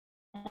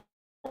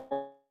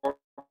or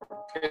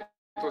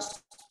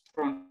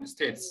ketose-prone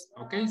states.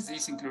 Okay,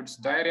 this includes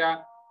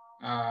diarrhea,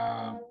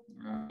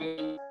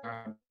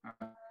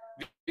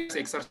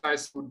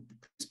 exercise would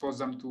expose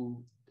them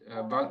to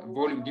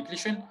volume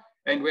depletion,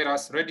 and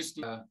whereas reduced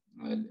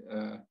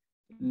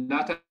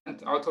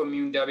latent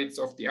autoimmune diabetes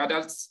of the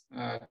adults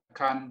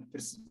can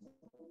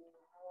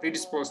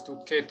predispose to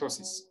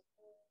ketosis.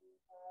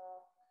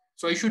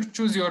 So you should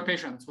choose your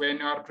patients when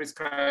you are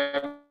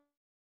prescribing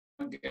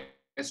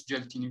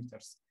SGLT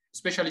inhibitors,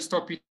 especially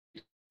stop it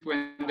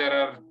when there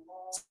are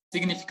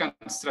significant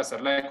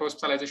stressors like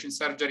hospitalization,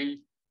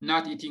 surgery,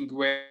 not eating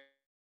well.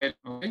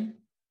 Okay.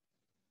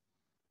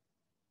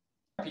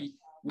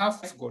 Now,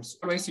 5 goals.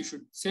 Always you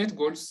should set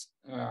goals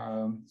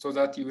so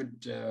that you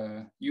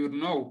would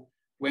know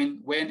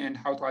when and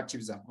how to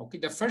achieve them. Okay.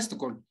 The first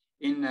goal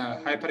in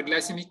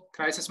hyperglycemic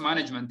crisis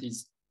management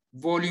is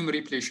volume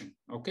repletion.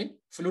 Okay.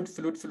 Fluid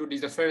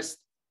is the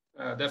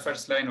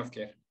first line of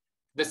care.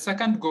 The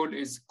second goal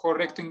is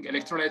correcting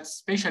electrolytes,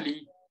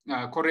 especially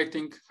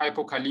correcting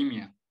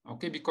hypokalemia.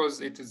 Okay,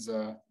 because it is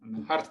a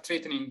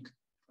heart-threatening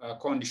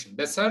condition.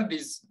 The third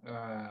is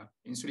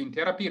insulin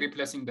therapy,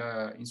 replacing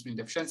the insulin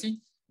deficiency.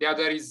 The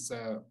other is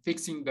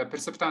fixing the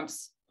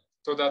precipitants,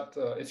 so that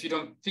if you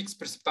don't fix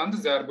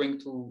precipitants,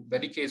 the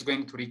decay is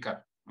going to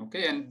recur.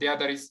 Okay, and the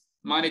other is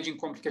managing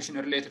complication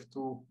related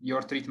to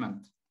your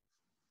treatment.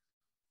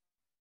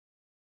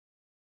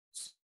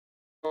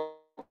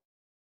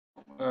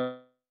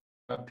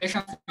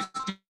 Patients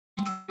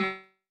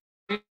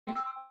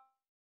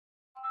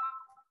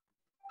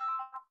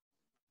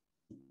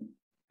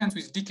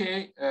with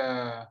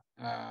DKA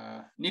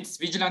needs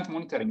vigilant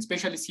monitoring,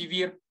 especially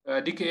severe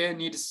DKA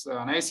needs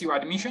an ICU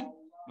admission.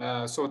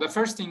 So the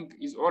first thing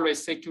is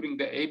always securing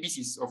the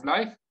ABCs of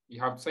life.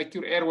 You have to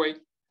secure airway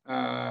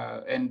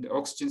and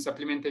oxygen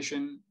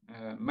supplementation.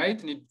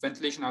 Might need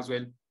ventilation as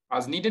well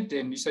as needed.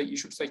 And you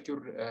should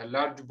secure a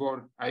large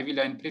bore IV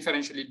line,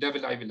 preferentially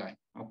double IV line.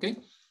 Okay.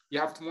 You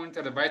have to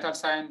monitor the vital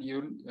sign,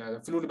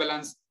 fluid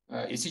balance,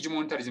 ECG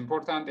monitor is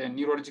important, and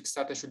neurologic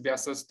status should be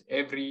assessed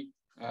every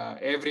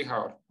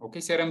hour. Okay,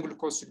 serum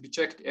glucose should be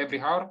checked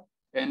every hour,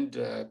 and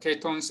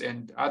ketones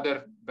and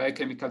other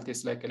biochemical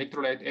tests like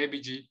electrolyte,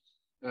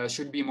 ABG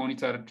should be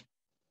monitored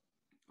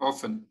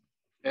often,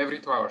 every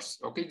 2 hours.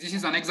 Okay, this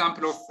is an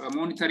example of a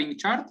monitoring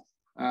chart.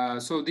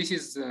 So this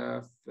is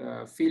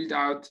filled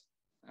out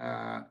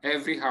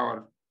every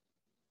hour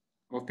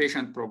of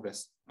patient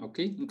progress.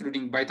 Okay,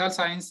 including vital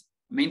signs,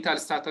 mental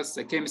status,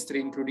 chemistry,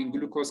 including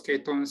glucose,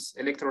 ketones,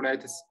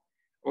 electrolytes,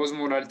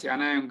 osmolality,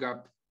 anion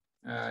gap,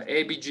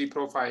 ABG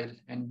profile,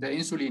 and the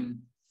insulin,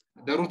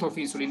 the route of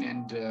insulin,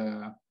 and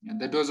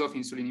the dose of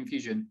insulin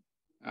infusion,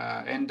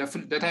 and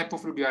the type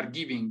of fluid you are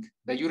giving,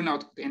 the urine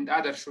output, and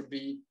others should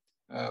be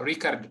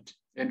recorded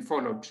and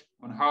followed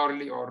on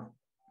hourly or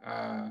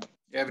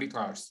every 2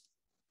 hours.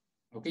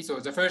 Okay, so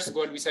the first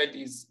goal we said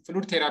is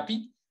fluid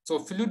therapy. So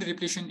fluid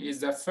repletion is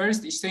the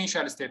first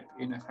essential step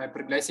in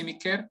hyperglycemic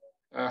care,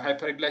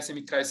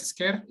 hyperglycemic crisis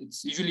care.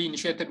 It's usually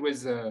initiated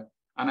with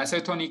an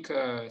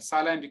isotonic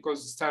saline,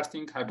 because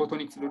starting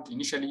hypotonic fluid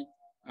initially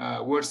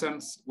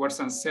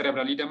worsens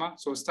cerebral edema.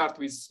 So start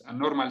with a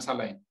normal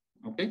saline.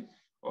 Okay,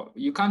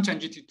 you can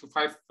change it to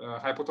 5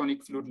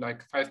 hypotonic fluid,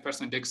 like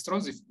 5%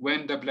 dextrose,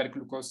 when the blood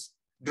glucose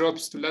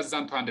drops to less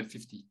than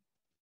 250.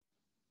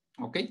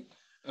 Okay.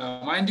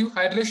 Mind you,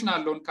 hydration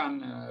alone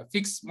can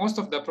fix most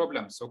of the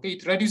problems. Okay,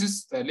 it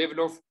reduces the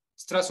level of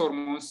stress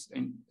hormones,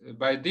 and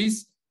by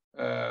this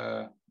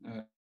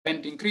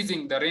and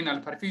increasing the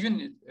renal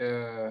perfusion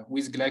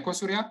with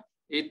glycosuria,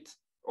 it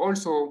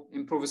also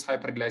improves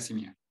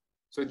hyperglycemia.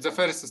 So it's the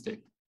first step.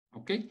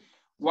 Okay,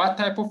 what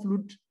type of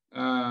fluid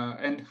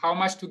and how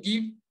much to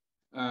give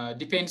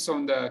depends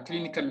on the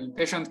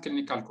patient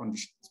clinical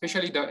condition,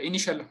 especially the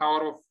initial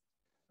hour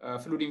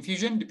of fluid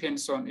infusion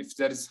depends on if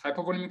there is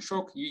hypovolemic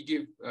shock, you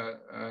give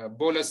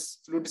bolus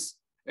fluids,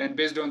 and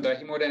based on the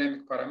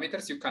hemodynamic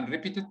parameters, you can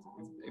repeat it.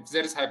 If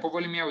there is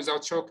hypovolemia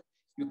without shock,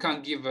 you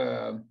can give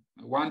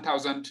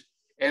 1,000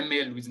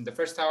 ml within the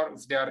first hour.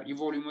 If they are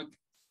evolemic,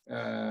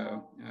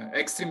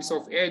 extremes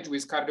of age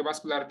with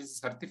cardiovascular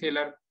disease, heart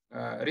failure,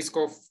 risk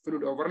of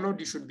fluid overload,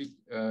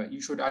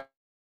 you should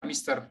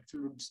administer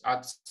fluids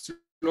at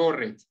slow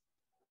rate.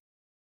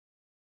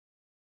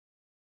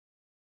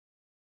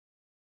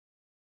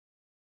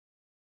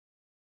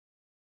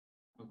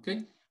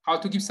 Okay, how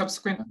to give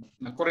subsequent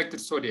corrected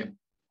sodium.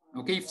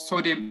 Okay, if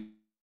sodium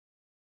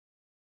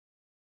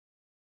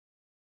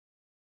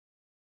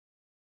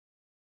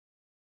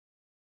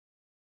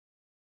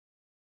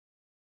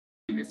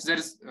if there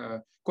is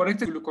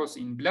corrected glucose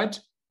in blood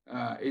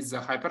is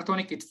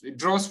hypertonic, it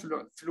draws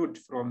fluid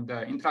from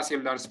the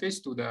intracellular space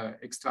to the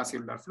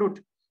extracellular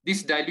fluid.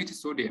 This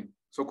dilutes sodium.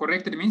 So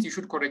corrected means you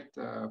should correct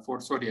for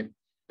sodium.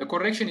 The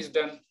correction is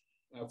done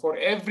for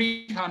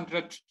every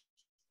 100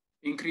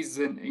 increase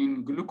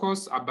in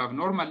glucose above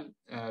normal,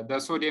 the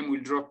sodium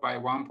will drop by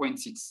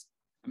 1.6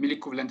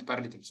 milliequivalent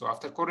per liter. So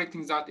after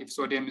correcting that, if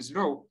sodium is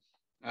low,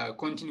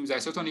 continue the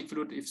isotonic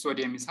fluid. If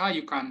sodium is high,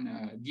 you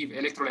can give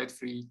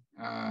electrolyte-free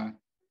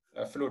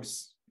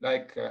fluids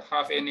like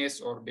half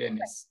NS or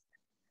BNS.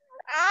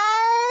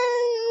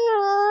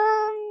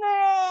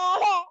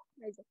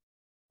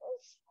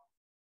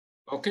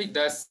 Okay,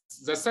 the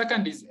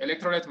second is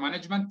electrolyte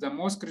management. The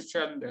most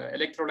crucial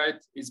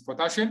electrolyte is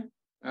potassium.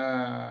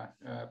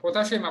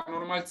 Potassium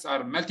abnormalities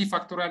are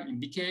multifactorial in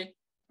DKA.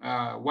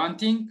 One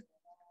thing,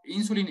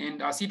 insulin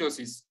and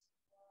acidosis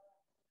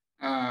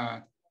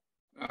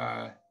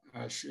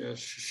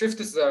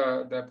shifts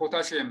the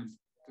potassium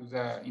to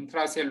the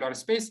intracellular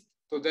space.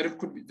 So there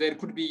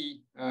could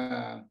be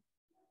a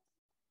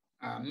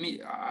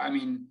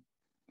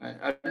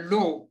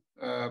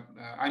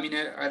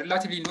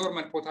relatively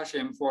normal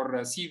potassium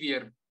for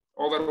severe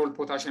overall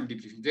potassium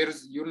depletion.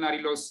 There's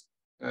urinary loss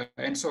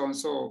and so on.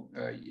 So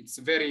it's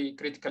a very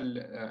critical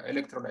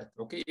electrolyte.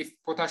 Okay, if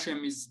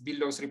potassium is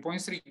below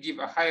 3.3, give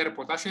a higher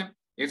potassium.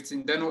 If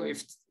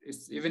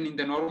it's even in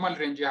the normal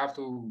range, you have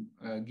to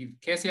give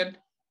KCl.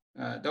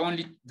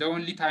 The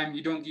only time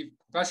you don't give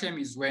potassium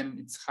is when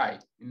it's high,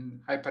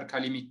 in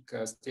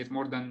hyperkalemic state,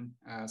 more than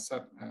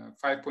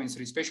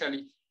 5.3,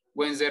 especially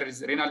when there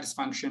is renal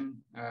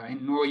dysfunction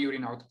and no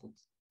urine output.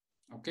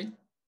 Okay.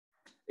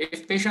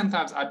 If patient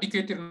has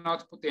adequate urine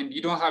output and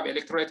you don't have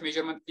electrolyte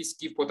measurement, please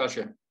give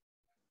potassium.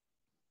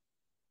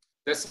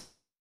 The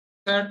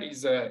third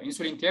is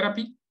insulin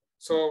therapy.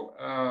 So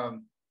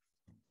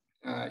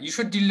you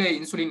should delay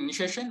insulin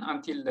initiation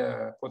until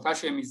the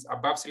potassium is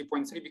above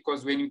 3.3,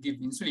 because when you give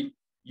insulin,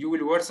 you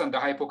will worsen the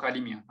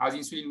hypokalemia, as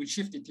insulin will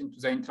shift it into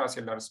the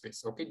intracellular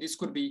space. Okay, this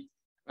could be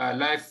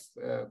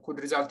could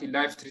result in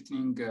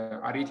life-threatening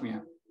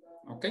arrhythmia.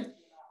 Okay,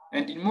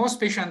 and in most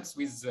patients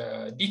with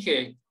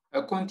DKA,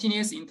 a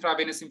continuous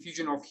intravenous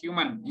infusion of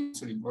human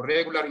insulin or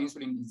regular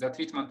insulin is the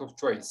treatment of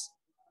choice.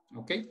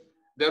 Okay,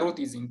 the route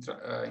is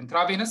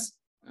intravenous,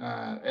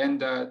 and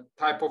the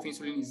type of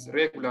insulin is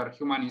regular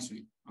human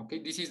insulin. Okay,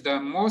 this is the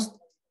most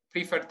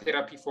preferred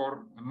therapy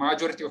for a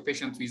majority of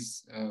patients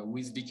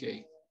with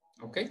DKA.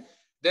 Okay,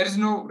 there is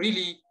no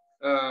really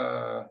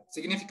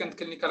significant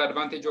clinical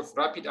advantage of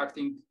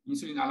rapid-acting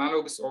insulin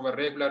analogs over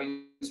regular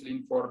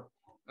insulin for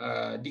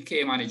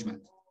DKA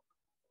management.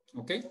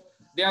 Okay,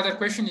 the other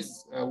question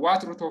is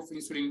what route of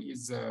insulin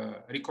is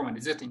recommended?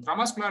 Is it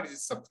intramuscular, is it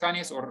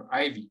subcutaneous, or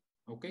IV?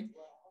 Okay,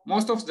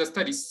 most of the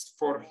studies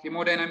for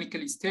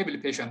hemodynamically stable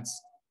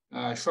patients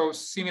show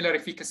similar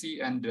efficacy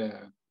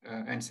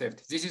and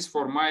safety. This is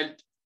for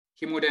mild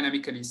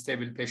hemodynamically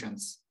stable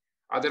patients.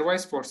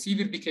 Otherwise, for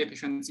severe DKA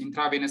patients,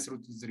 intravenous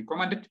route is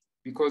recommended,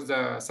 because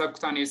the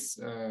subcutaneous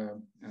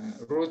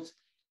route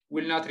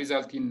will not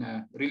result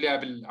in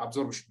reliable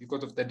absorption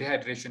because of the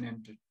dehydration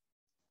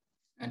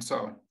and so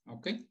on.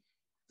 Okay,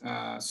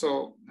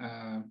 so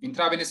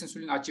intravenous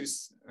insulin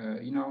achieves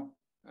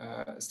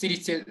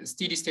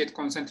steady state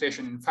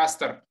concentration in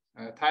faster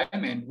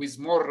time and with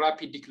more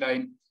rapid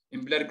decline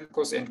in blood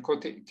glucose and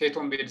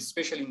ketone bed,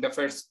 especially in the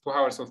first 2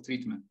 hours of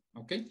treatment.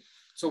 Okay,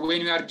 so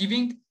when we are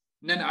giving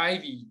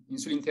non-IV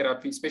insulin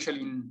therapy, especially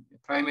in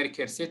primary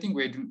care setting,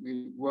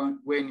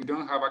 when you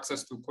don't have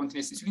access to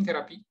continuous insulin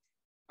therapy,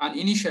 an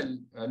initial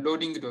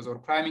loading dose or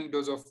priming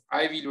dose of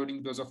IV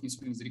loading dose of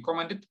insulin is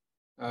recommended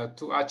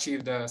to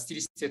achieve the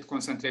steady state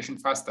concentration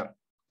faster.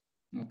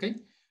 Okay,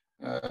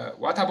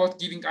 what about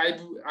giving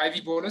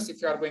IV bolus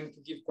if you are going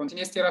to give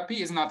continuous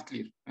therapy is not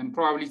clear, and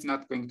probably it's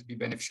not going to be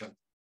beneficial.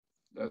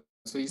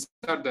 So these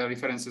are the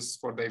references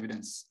for the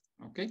evidence.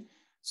 Okay,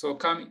 so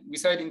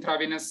beside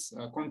intravenous,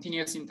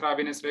 continuous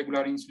intravenous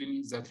regular insulin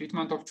is the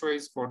treatment of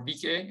choice for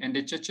DKA and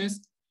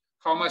HHS.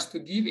 How much to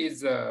give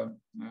is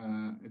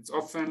it's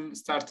often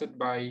started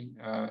by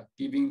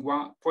giving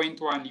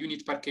 0.1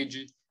 unit per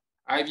kg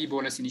IV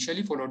bolus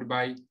initially, followed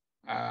by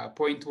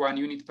 0.1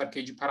 unit per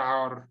kg per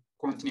hour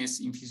continuous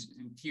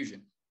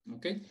infusion.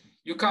 Okay,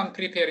 you can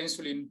prepare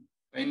insulin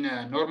in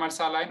normal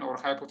saline or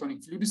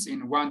hypotonic fluids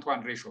in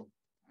 1:1 ratio.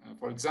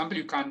 For example,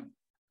 you can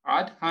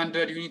add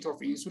 100 units of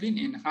insulin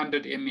in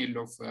 100 ml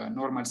of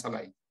normal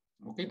saline.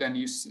 Okay, then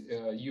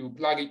you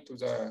plug it to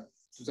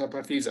the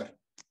perfusor.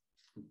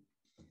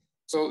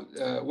 So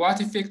what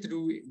effect do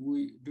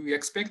we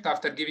expect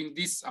after giving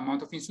this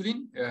amount of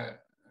insulin?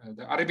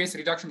 The RBS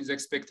reduction is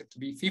expected to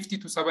be 50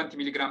 to 70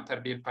 milligrams per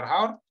day per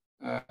hour.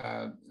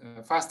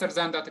 Faster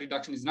than that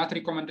reduction is not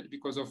recommended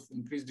because of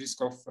increased risk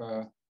of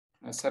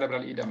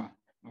cerebral edema.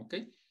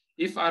 Okay,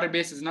 if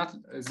RBS is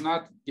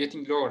not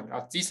getting lower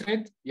at this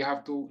rate, you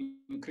have to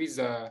increase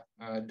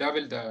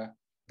double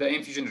the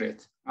infusion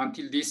rate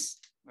until this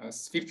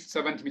 50 to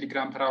 70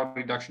 milligram per hour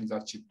reduction is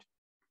achieved.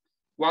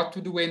 What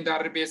to do when the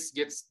RBS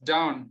gets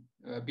down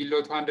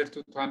below 200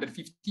 to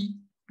 250?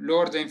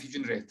 Lower the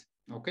infusion rate,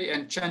 okay,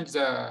 and change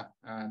the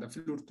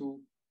fluid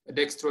to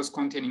dextrose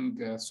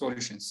containing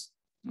solutions.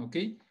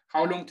 Okay,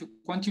 how long to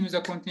continue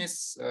the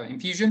continuous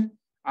infusion?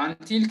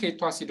 Until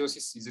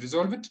ketoacidosis is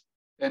resolved.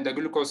 and the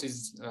glucose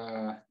is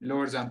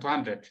lower than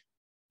 200.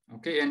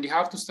 Okay, and you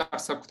have to start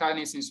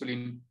subcutaneous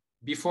insulin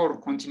before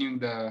continuing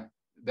the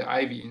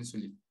IV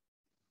insulin.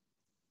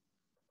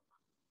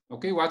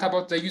 Okay, what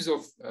about the use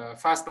of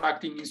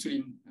fast-acting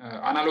insulin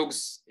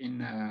analogs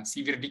in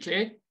severe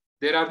DKA?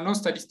 There are no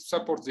studies to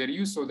support their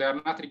use, so they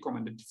are not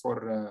recommended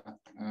for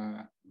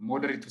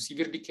moderate to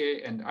severe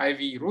DKA and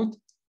IV route.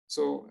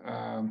 So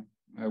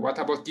what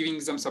about giving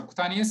them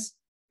subcutaneous?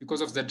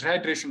 Because of the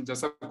dehydration, the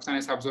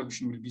subcutaneous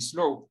absorption will be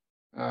slow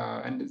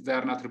and they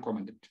are not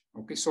recommended.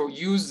 Okay, so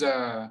use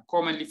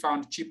commonly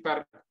found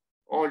cheaper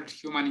old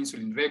human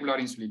insulin, regular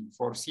insulin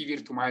for severe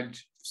to mild,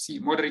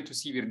 moderate to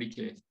severe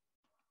DKA.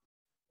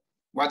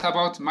 What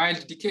about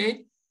mild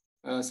DKA?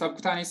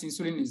 Subcutaneous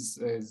insulin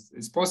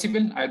is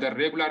possible, either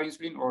regular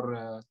insulin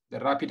or the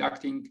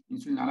rapid-acting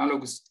insulin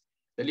analogs.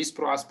 The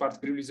Lispro aspart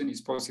brilisine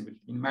is possible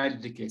in mild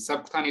DKA,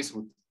 subcutaneous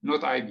route,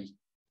 not IV.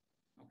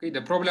 Okay,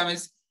 the problem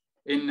is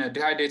in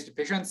dehydrated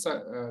patients,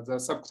 the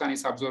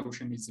subcutaneous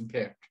absorption is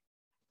impaired.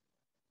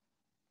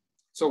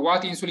 So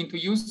what insulin to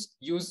use?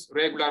 Use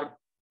regular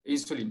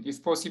insulin,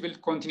 if possible,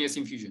 continuous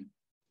infusion.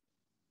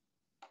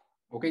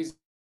 Okay,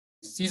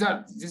 these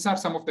are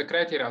some of the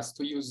criteria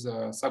to use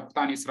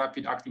subcutaneous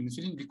rapid-acting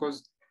insulin,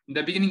 because in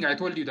the beginning I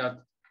told you that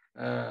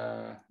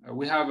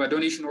we have a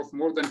donation of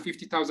more than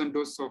 50,000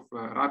 doses of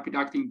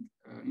rapid-acting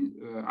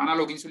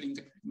analog insulin,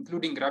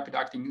 including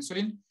rapid-acting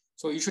insulin.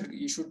 So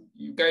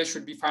you guys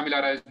should be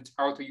familiarized with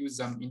how to use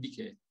them in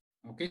DKA.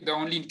 Okay, the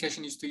only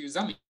indication is to use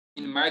them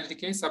in mild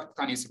DKA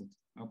subcutaneous route.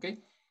 Okay,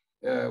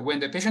 when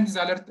the patient is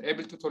alert,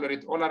 able to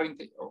tolerate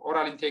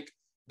oral intake,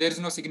 there is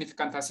no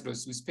significant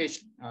acidosis with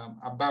pH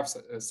above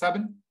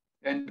 7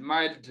 and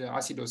mild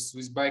acidosis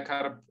with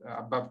bicarb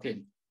above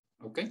 10.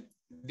 Okay,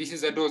 this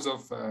is a dose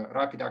of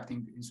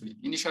rapid-acting insulin.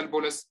 Initial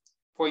bolus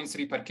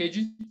 0.3 per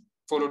kg,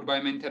 followed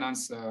by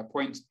maintenance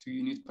 0.2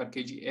 unit per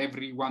kg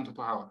every 1 to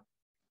 2 hours.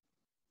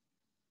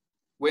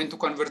 When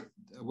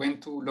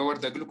to lower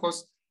the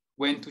glucose,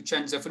 when to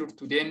change the fluid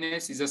to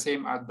DNS is the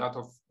same as that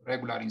of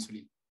regular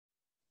insulin.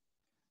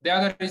 The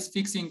other is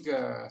fixing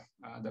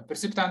the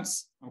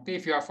precipitants. Okay,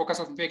 if you have focus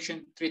of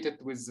infection, treat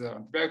it with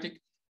antibiotic,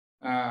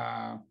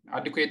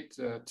 adequate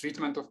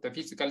treatment of the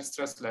physical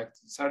stress like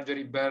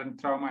surgery, burn,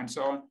 trauma, and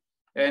so on.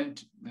 And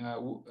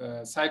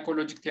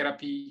psychological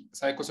therapy,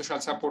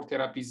 psychosocial support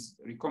therapy is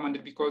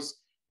recommended,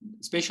 because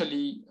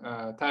especially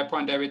type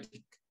 1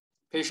 diabetic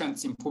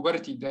patients in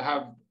puberty, they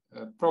have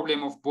a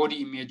problem of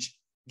body image,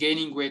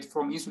 gaining weight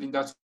from insulin.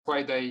 That's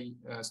why they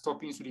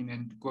stop insulin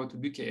and go to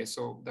DKA.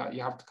 So that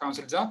you have to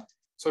counsel that.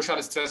 Social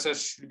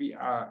stressors should be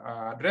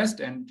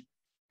addressed, and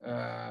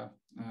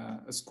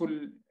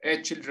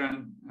school-age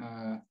children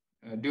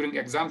during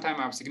exam time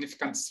have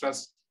significant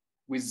stress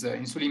with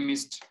insulin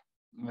missed,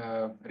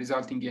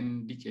 resulting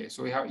in DKA.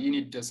 So you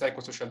need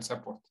psychosocial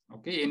support,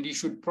 okay? And you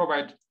should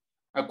provide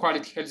a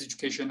quality health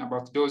education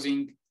about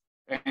dosing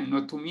and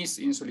not to miss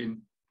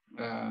insulin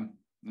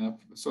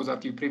so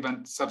that you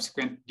prevent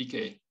subsequent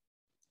DKA.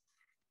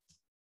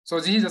 So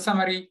this is a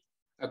summary,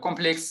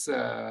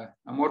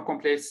 more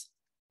complex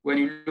when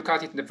you look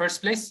at it in the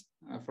first place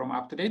from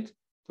up to date.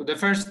 So the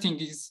first thing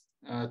is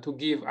to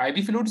give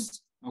IV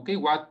fluids. Okay,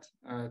 what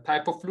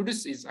type of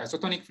fluids is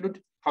isotonic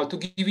fluid? How to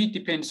give it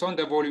depends on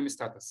the volume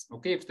status.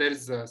 Okay, if there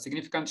is a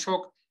significant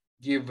shock,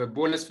 give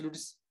bolus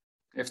fluids.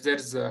 If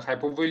there's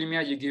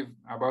hypovolemia, you give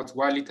about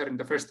 1 liter in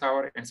the first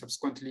hour and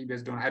subsequently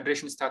based on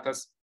hydration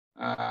status.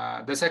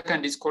 The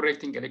second is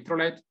correcting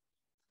electrolyte.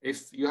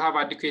 If you have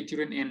adequate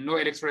urine and no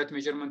electrolyte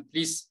measurement,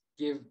 please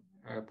give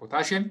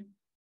potassium.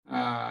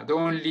 The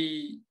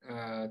only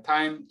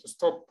time to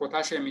stop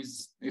potassium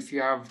is if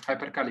you have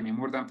hyperkalemia,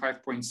 more than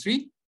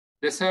 5.3.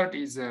 The third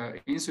is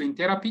insulin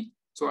therapy.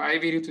 So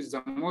IV route is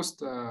the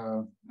most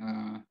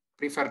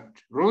preferred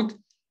route.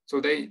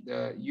 So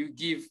you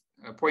give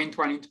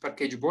 0.1 unit per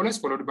kg bolus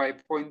followed by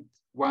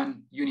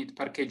 0.1 unit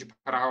per kg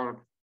per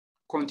hour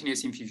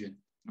continuous infusion.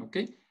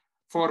 Okay.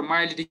 For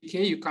mild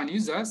DKA, you can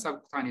use a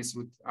subcutaneous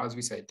route, as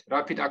we said.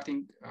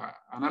 Rapid-acting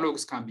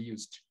analogs can be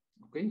used.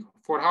 Okay.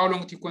 For how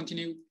long to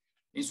continue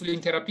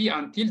insulin therapy?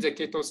 Until the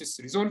ketosis is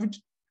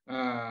resolved,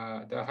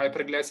 the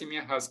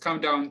hyperglycemia has come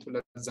down to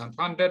less than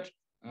 200,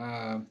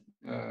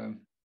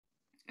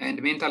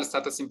 and mental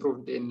status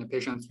improved in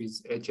patients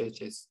with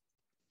HHS.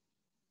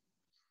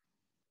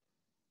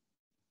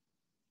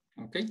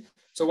 Okay,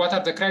 so what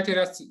are the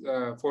criteria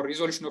for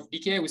resolution of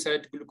DKA? We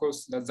said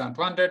glucose less than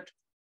 200.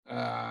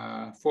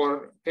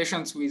 For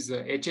patients with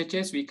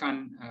HHS, we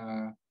can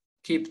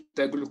keep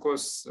the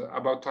glucose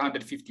about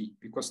 250,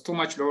 because too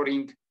much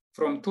lowering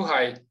from too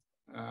high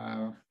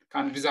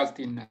can result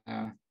in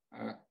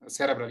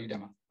cerebral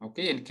edema.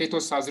 Okay, and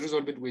ketosis has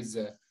resolved with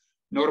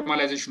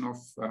normalization of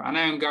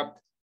anion gap,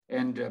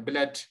 and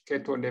blood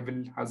keto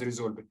level has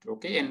resolved.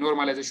 Okay, and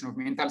normalization of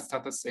mental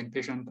status and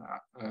patient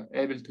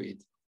able to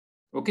eat.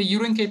 Okay,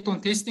 urine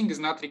ketone testing is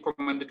not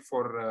recommended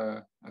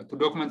for to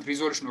document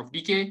resolution of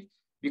DKA,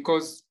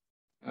 because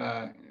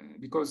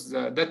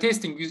the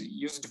testing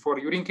used for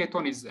urine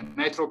ketone is a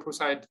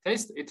nitroprusside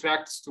test. It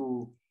reacts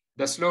to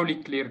the slowly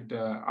cleared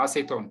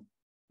acetone.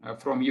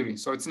 from urine.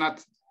 So it's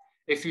not,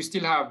 if you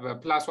still have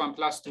 +1,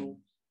 +2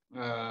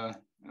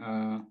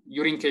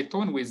 urine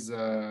ketone with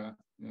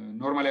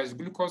normalized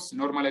glucose,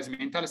 normalized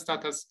mental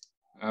status,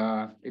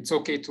 it's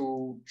okay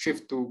to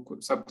shift to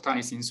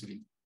subcutaneous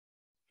insulin.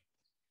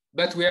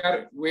 But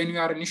when you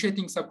are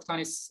initiating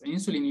subcutaneous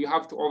insulin, you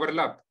have to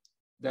overlap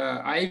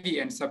the IV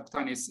and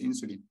subcutaneous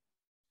insulin,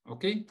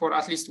 okay? For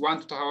at least 1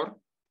 to 2 hours,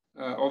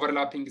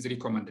 overlapping is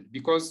recommended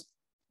because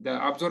the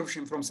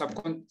absorption from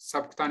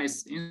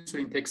subcutaneous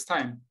insulin takes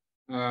time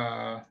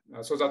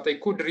so that they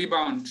could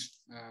rebound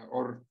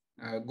or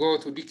go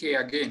to DKA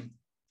again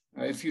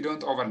if you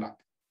don't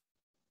overlap,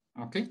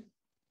 okay?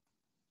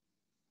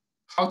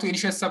 How to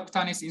initiate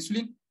subcutaneous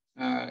insulin?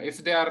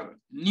 If there are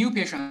new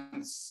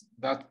patients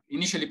that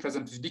initially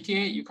present with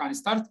DKA, you can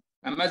start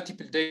a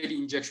multiple daily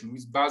injection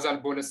with basal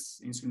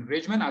bolus insulin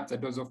regimen at a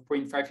dose of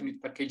 0.5 units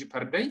per kg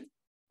per day.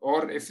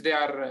 Or if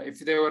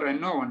they were a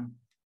known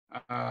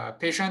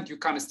patient, you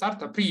can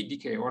start a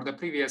pre-DKA or the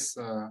previous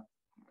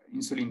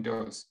insulin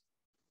dose.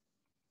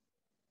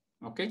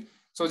 Okay,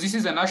 so this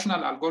is a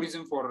national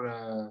algorithm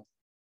for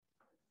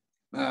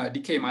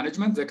DKA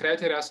management. The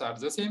criteria are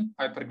the same: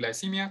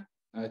 hyperglycemia,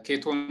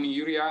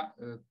 ketonuria,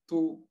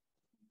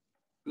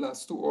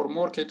 2+2 or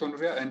more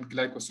ketonuria and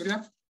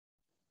glycosuria,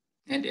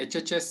 and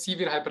HHS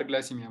severe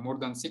hyperglycemia more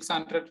than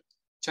 600.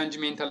 Change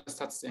mental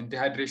status and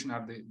dehydration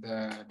are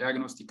the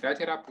diagnostic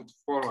criteria put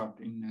forward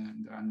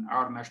in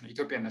our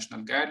Ethiopian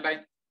national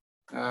guideline.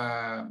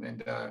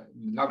 And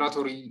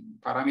laboratory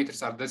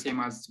parameters are the same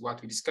as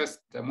what we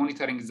discussed. The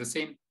monitoring is the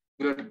same: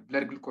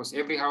 blood glucose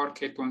every hour,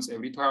 ketones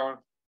every 2 hours,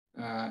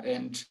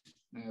 and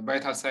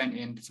vital sign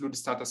and fluid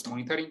status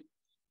monitoring.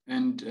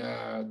 And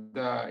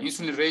the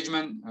insulin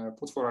regimen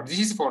put forward. This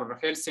is for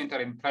health center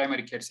and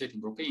primary care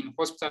setting. Okay, in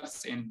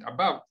hospitals and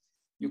above,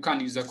 you can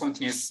use a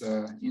continuous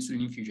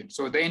insulin infusion.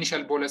 So the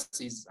initial bolus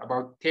is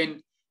about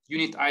 10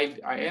 unit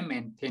IM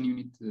and 10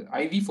 unit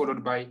IV,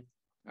 followed by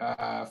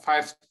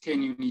 5 to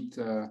 10 unit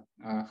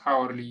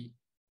hourly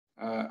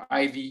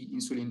IV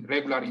insulin,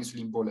 regular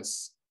insulin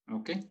bolus.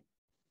 Okay.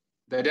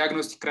 The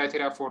diagnostic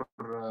criteria for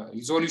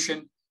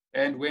resolution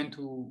and when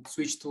to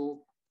switch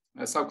to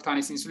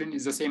subcutaneous insulin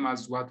is the same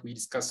as what we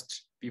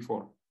discussed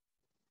before.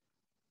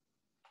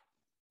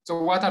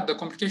 So what are the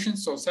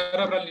complications? So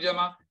cerebral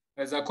edema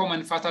is a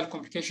common fatal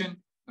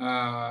complication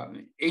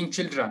in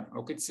children.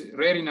 Okay, it's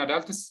rare in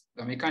adults.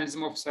 The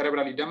mechanism of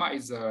cerebral edema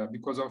is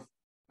because of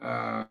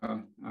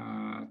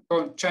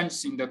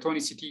changes in the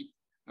tonicity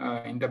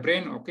in the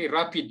brain. Okay,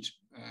 rapid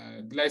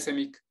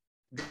glycemic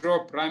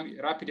drop,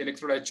 rapid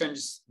electrolyte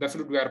changes, the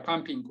fluid we are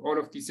pumping, all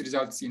of these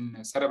results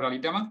in cerebral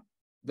edema.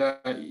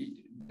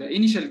 The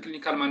initial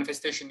clinical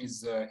manifestation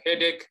is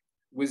headache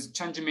with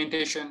change in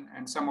mentation,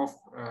 and some of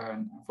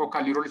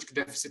focal neurologic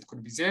deficit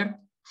could be there.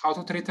 How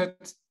to treat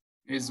it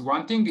is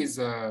one thing is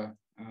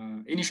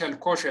initial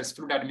cautious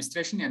fluid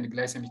administration and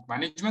glycemic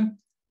management.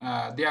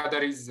 The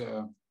other is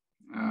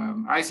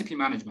ICP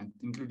management,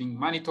 including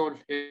mannitol,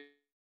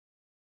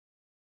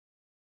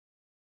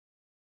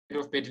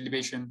 of bed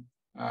elevation,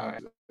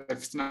 if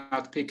it's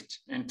not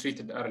picked and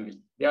treated early.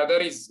 The other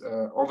is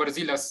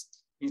overzealous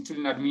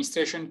insulin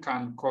administration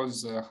can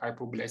cause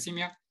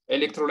hypoglycemia.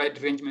 Electrolyte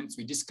arrangements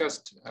we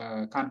discussed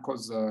can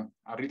cause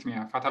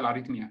arrhythmia, fatal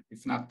arrhythmia,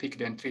 if not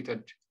picked and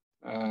treated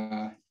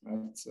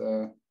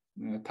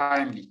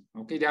timely.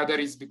 Okay, the other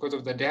is because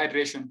of the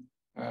dehydration,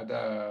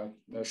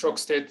 the shock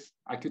state,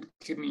 acute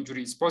kidney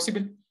injury is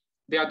possible.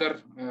 The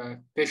other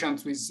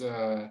patients with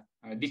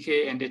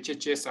DKA and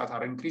HHS that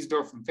are increased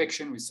of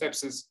infection with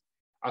sepsis,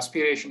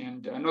 aspiration,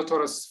 and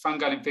notorious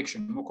fungal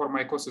infection,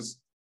 mucormycosis,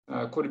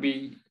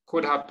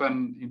 could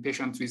happen in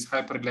patients with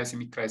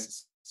hyperglycemic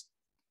crisis.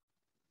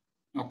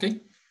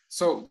 Okay,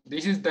 so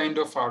this is the end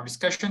of our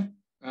discussion.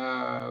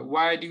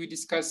 Why do we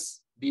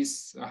discuss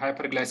this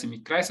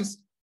hyperglycemic crisis?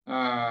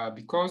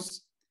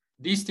 Because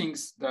these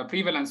things, the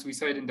prevalence we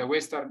said in the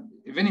Western,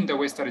 even in the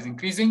Western, is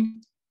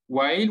increasing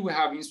while we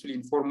have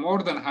insulin for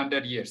more than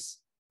 100 years.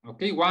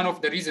 Okay, one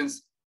of the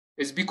reasons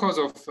is because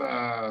of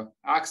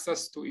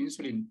access to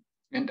insulin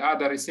and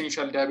other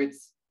essential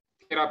diabetes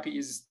therapy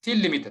is still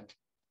limited.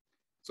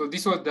 So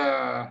this was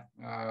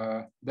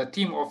the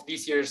theme of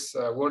this year's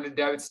World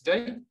Diabetes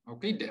Day.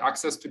 Okay, the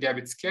access to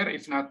diabetes care,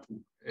 if not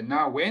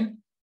now, when?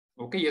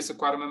 Okay,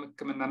 የስኳር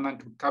ሕክምናና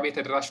እንክብካቤ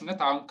ተደራሽነት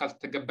አሁን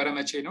ካልተገበረ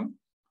መቼ ነው?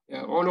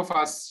 All of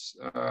us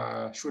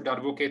should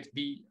advocate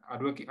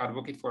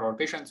for our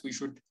patients. We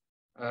should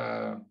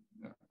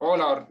all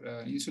our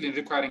insulin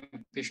requiring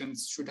patients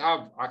should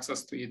have access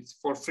to it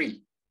for free.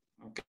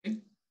 Okay.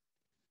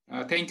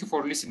 Thank you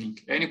for listening.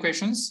 Any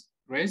questions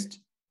raised?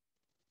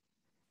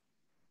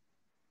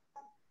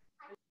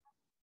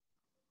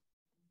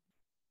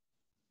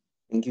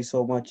 Thank you so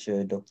much,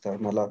 Dr.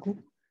 Melaku.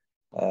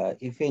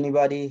 If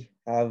anybody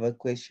have a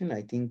question,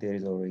 I think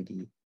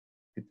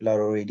people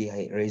are already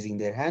raising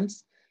their hands.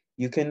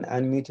 You can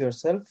unmute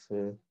yourself,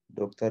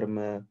 Dr.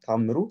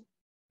 Tamru.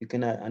 You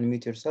can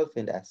unmute yourself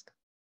and ask.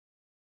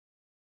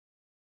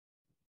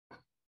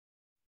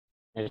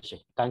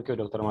 Thank you,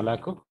 Dr.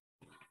 Melaku.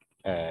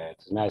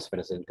 It's a nice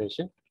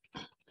presentation.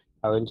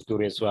 I want to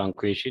raise one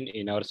question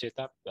in our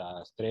setup.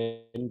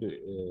 Strength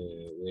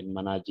when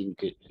managing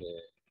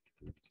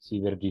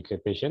severe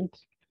DKA patient,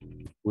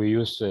 we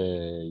use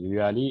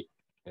usually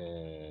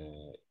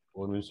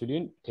on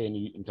insulin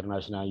 10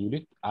 international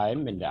unit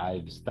IM and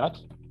IV start,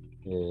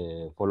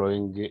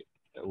 following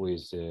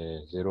with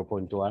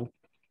 0.1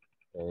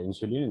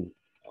 insulin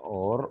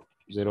or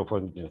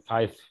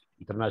 0.5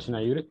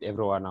 international unit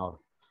every 1 hour.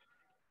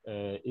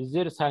 Is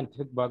there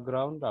scientific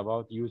background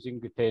about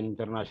using 10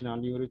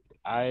 international unit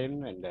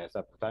IM and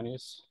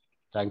subcutaneous?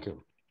 Thank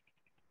you.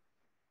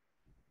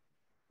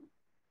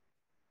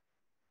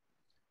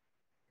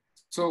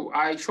 So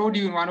I showed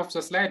you in one of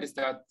the slides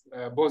that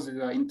both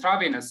the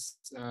intravenous,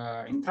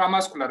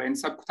 intramuscular, and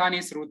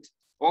subcutaneous route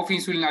of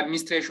insulin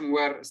administration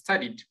were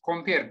studied,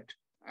 compared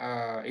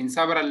in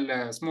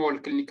several small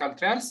clinical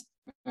trials.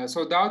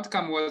 So the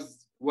outcome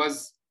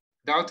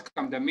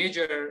the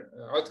major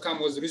outcome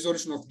was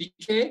resolution of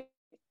DKA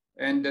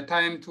and the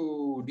time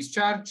to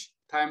discharge,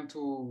 time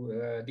to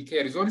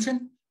DKA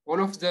resolution. All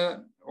of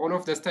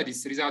the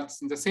studies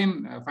results in the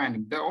same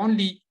finding. The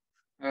only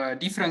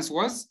difference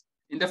was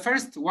in the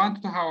first 1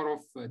 to 2 hours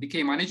of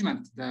DKA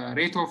management, the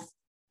rate of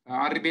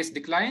R-based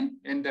decline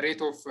and the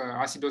rate of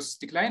acidosis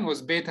decline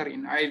was better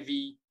in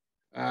IV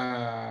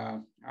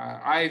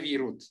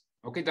route.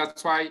 Okay,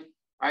 that's why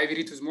IV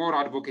route is more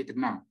advocated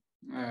now.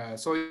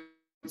 So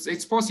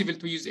it's possible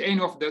to use any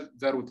of the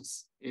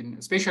routes,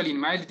 especially in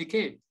mild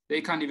DKA.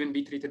 They can even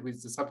be treated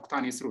with the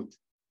subcutaneous route.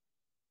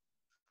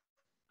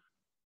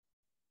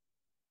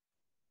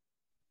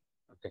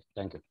 Okay,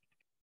 thank you.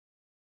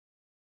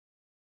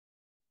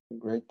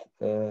 Great.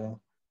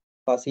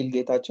 Fasil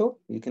Getacho,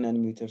 you can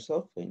unmute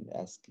yourself and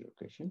ask your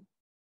question.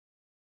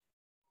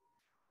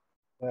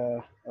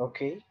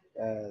 Okay,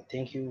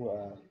 thank you.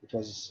 It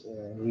was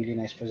a really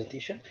nice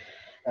presentation.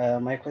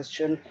 My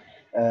question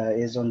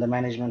is on the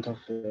management of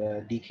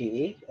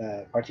DKA,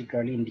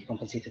 particularly in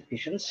decompensated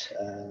patients,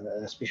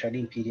 especially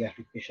in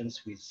pediatric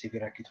patients with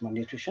severe acute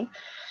malnutrition,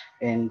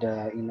 and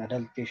in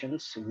adult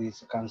patients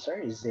with cancer.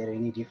 Is there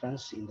any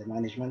difference in the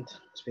management,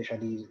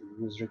 especially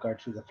with regard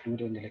to the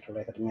fluid and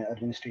electrolyte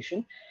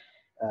administration?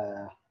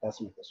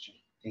 That's my question.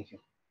 Thank you.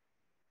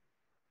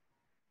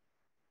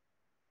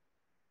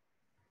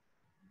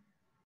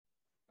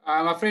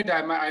 I'm afraid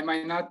I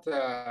might not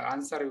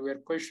answer your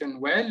question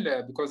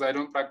well because I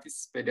don't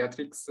practice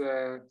pediatrics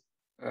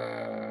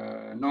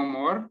no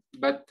more.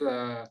 But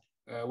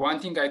one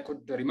thing I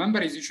could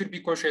remember is you should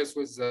be cautious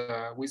with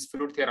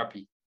fluid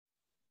therapy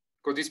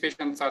because these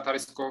patients are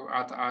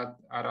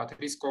at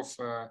risk of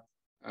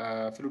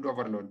fluid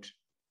overload.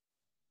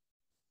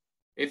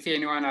 If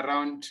anyone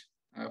around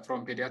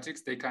from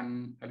pediatrics, they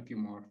can help you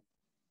more.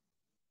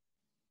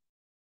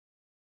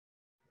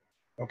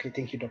 Okay,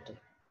 thank you, doctor.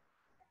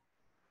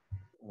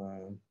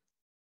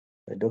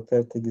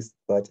 Dr. Tigist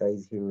Bacha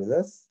is here with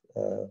us.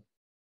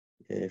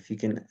 If you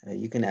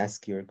can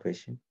ask your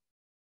question,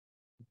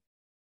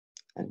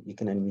 and you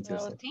can unmute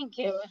yourself. Thank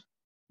you.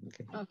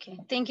 Okay.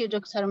 Thank you,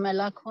 Dr.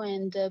 Melaku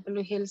and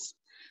Blue Hills,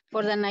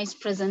 for the nice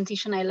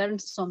presentation. I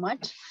learned so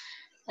much.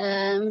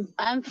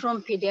 I'm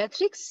from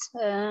pediatrics.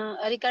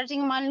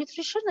 Regarding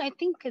malnutrition, I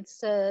think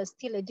it's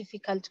still a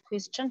difficult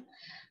question.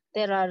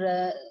 There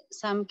are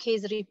some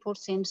case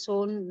reports and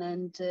so on,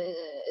 and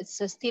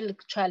it's still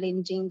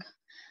challenging.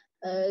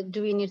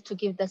 Do we need to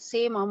give the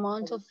same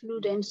amount of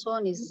fluid and so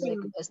on? Is like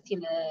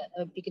still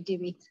a big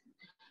debate.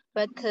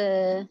 But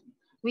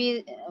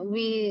we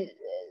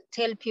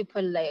tell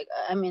people, like,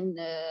 I mean,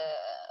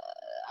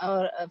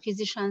 our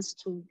physicians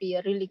to be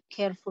really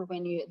careful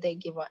when they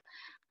give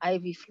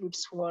IV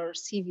fluids for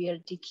severe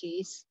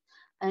DKAs.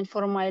 And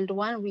for mild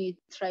one, we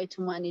try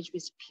to manage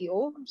with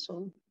PO.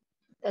 So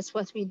that's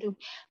what we do.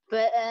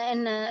 But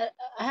and I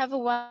have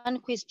one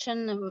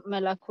question,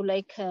 Melaku,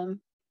 like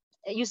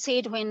you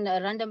said when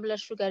random blood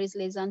sugar is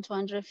less than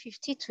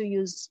 250 to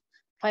use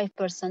 5%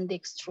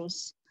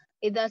 dextrose.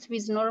 Is that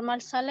with normal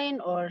saline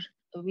or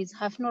with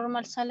half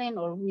normal saline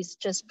or with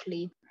just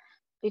plain?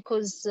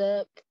 Because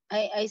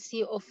I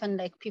see often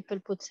like people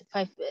put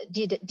 5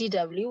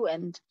 DW,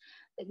 and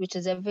which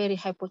is a very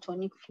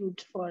hypotonic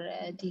fluid for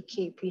a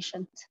DKA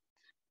patient.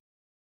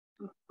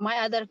 My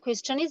other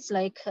question is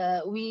like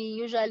we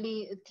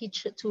usually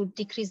teach to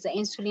decrease the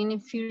insulin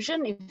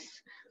infusion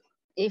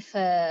if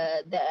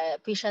the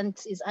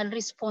patient is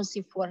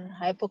unresponsive for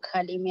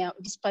hypokalemia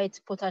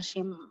despite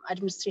potassium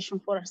administration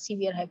for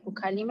severe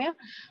hypokalemia,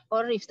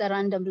 or if the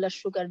random blood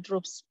sugar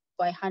drops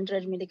by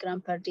 100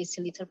 milligram per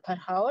deciliter per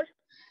hour.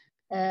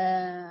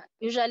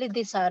 Usually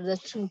these are the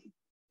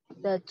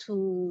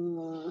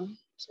two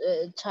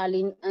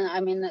challenge,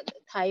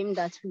 time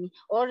that we,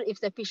 or if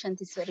the patient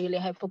is really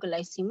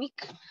hypoglycemic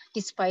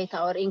despite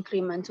our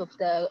increment of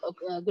the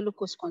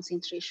glucose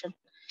concentration.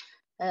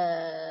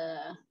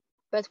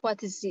 But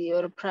what is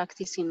your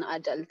practice in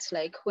adults?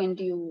 Like when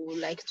do you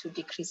like to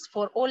decrease?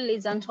 For all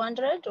less than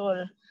 200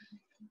 or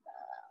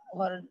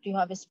do you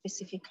have a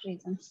specific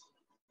reasons?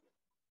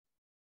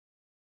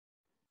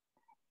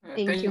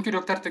 Thank you,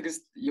 Dr.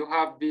 Tigist. You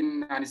have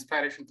been an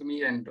inspiration to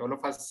me and all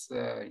of us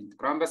in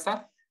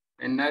Kurambasa.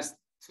 And nice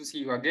to see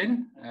you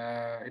again.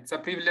 It's a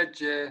privilege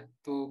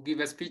to give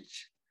a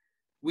speech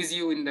with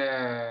you in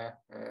the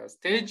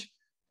stage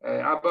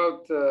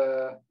about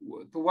to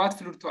what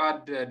fluid to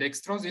add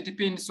dextrose. It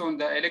depends on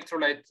the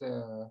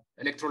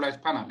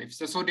electrolyte panel. If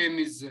the sodium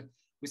is,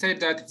 we said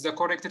that if the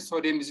corrected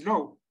sodium is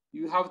low,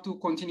 you have to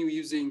continue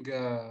using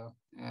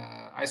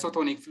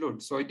isotonic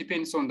fluid. So it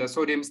depends on the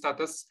sodium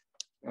status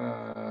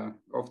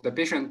of the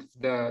patient.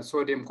 If the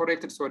sodium,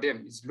 corrected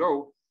sodium is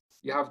low,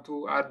 you have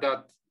to add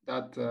that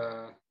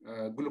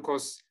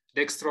glucose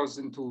dextrose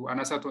into an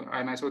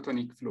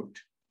isotonic fluid.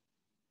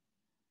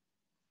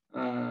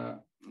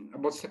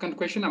 About the second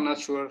question, I'm not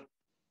sure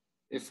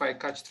if I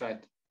catch it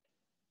right.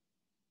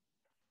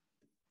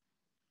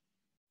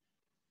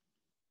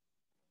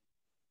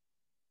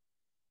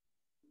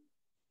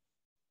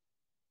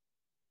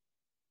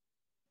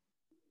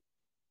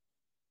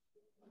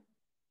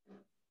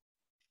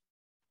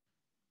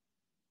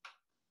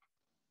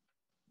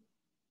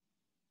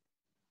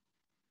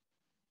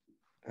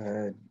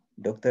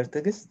 Dr.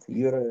 Tegist,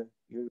 you're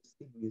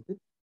still muted.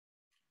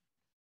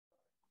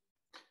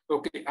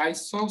 Okay, I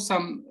saw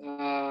some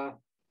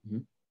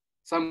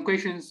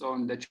questions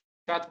on the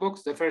chat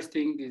box. The first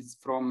thing is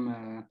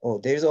from.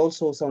 There's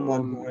also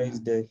someone who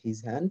raised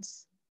his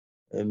hands.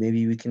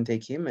 Maybe we can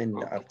take him,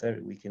 and after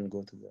we can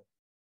go to the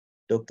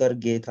Dr.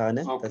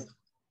 Gaetane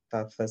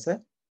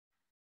Tafasa.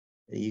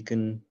 You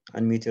can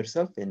unmute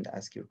yourself and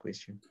ask your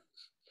question.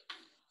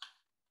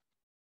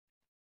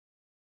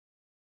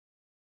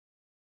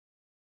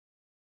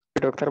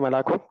 Dr.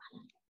 Melaku.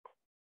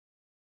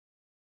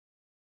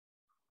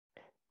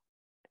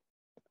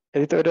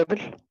 Is it audible?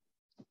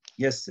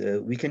 Yes,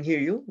 we can hear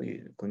you.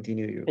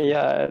 Continue your question.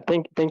 Yeah,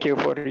 thank you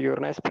for your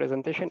nice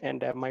presentation.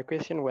 And my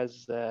question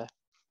was,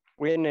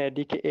 when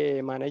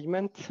DKA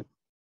management,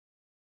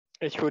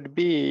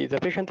 the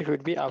patient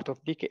should be out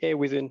of DKA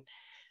within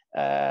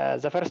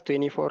the first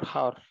 24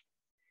 hours.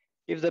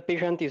 If the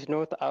patient is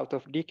not out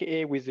of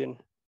DKA within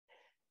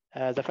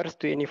the first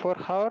 24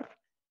 hours,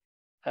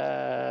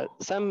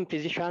 some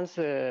physicians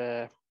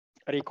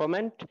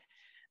recommend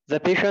the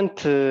patient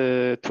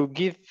to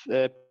give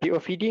PO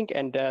feeding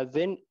and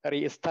then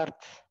restart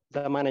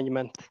the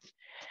management.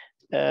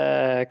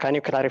 Can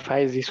you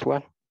clarify this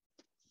one?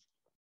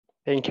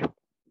 Thank you.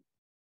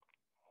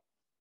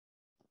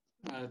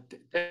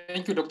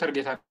 Thank you, Dr.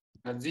 Gaetane.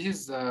 This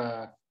is,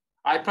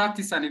 I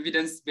practice an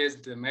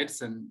evidence-based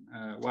medicine.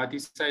 What you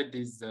said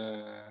is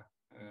a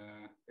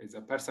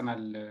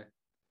personal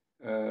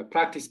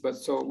practice, but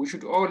so we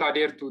should all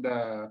adhere to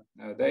the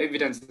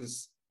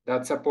evidences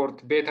that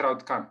support better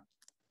outcome.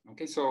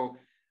 Okay, so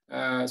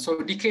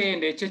DKA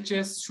and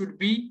HHS should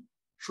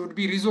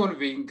be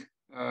resolving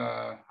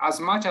as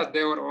much as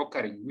they were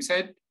occurring. We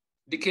said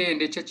DKA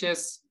and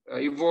HHS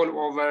evolve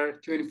over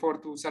 24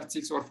 to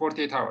 36 or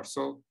 48 hours.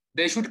 So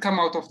they should come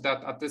out of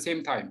that at the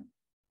same time.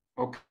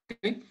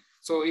 Okay,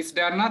 so if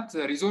they are not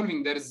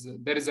resolving, there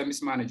is a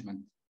mismanagement.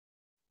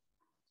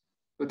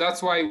 So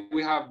that's why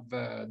we have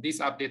this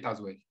update as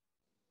well.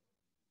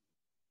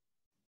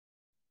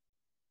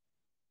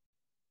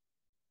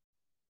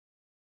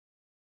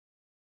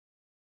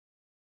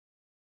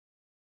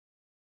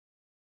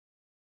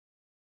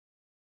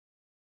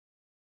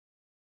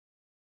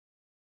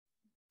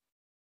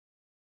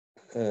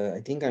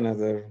 I think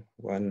another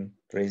one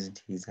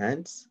raised his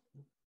hands.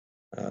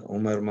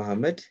 Omar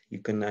Mohammed, you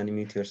can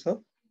unmute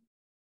yourself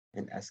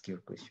and ask your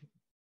question.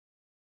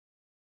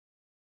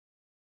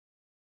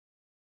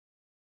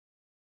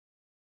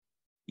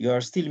 You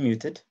are still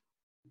muted.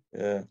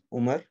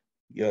 Omar,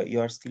 you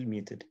are still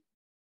muted.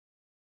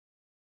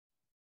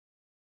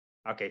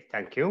 Okay,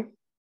 thank you.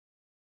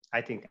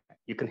 I think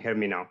you can hear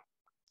me now.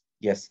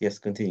 Yes,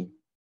 continue.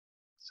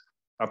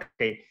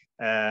 Okay,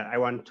 I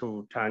want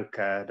to thank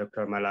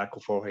Dr.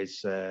 Melaku for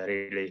his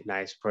really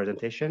nice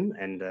presentation.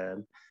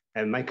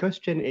 And my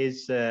question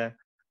is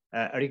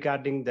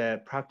regarding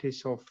the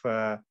practice of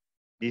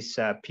this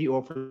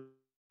PO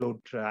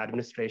fluid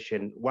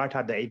administration. What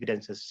are the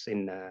evidences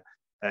in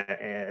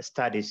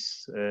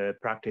studies,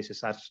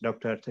 practices, as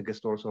Dr.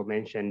 Tegist also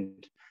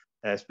mentioned,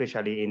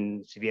 especially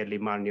in severely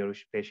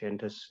malnourished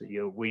patients?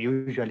 We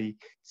usually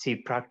see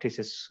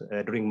practices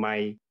during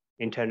my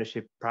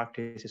internship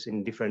practices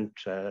in different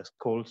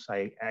schools.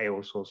 I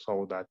also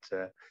saw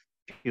that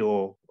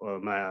PO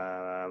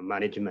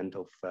management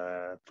of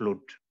fluid.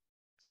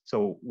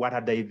 So what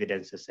are the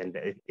evidences, and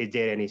is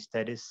there any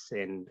studies,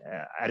 and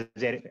are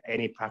there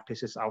any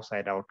practices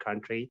outside our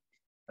country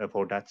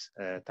for that?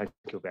 Thank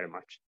you very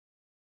much.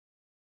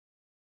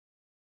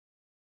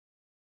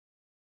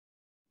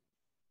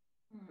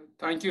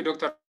 Thank you,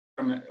 Dr.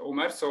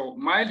 Omar. So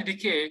mild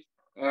decay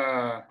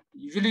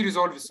usually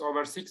resolves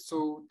over 6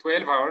 to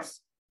 12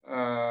 hours,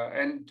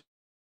 and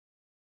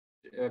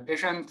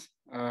patient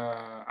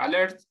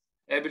alert,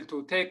 able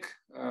to take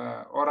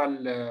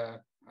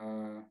oral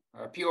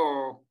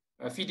PO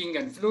feeding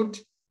and fluid,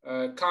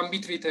 can be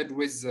treated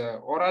with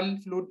oral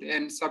fluid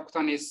and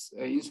subcutaneous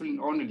insulin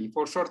only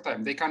for short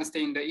time. They can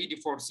stay in the ED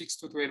for 6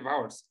 to 12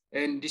 hours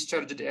and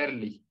discharged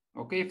early.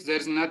 Okay, if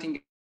there's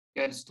nothing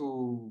else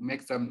to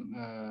make them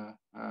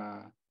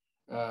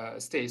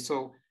stay.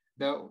 So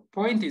the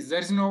point is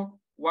there's no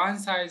one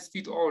size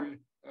fit all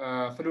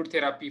fluid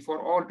therapy for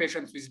all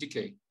patients with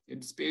DKA.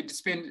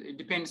 It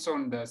depends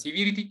on the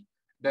severity,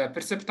 the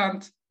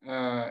perceptant,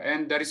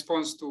 and the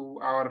response to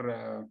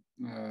our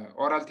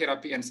oral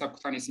therapy and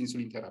subcutaneous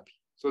insulin therapy.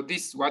 So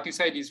this, what you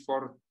said, is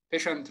for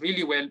patients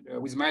really well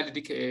with mild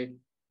DKA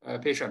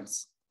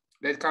patients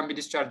that can be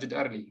discharged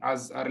early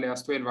as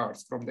 12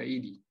 hours from the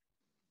ED.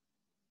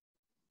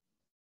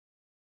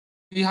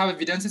 Do you have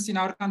evidences in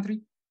our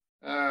country?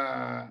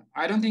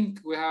 I don't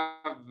think we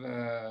have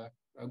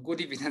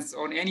good evidence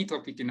on any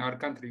topic in our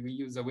country. We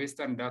use the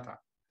Western data.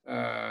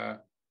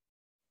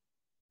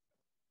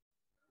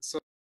 So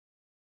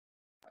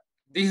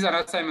this is an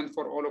assignment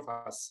for all of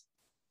us.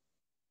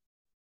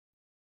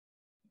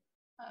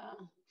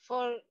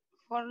 For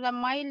the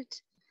mild,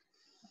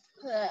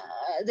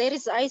 there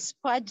is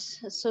ISPAD,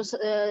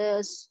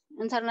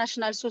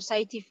 International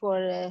Society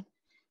for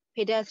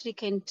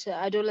Pediatric and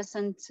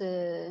Adolescent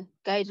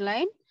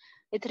guideline.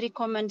 It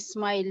recommends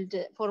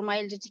for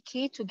mild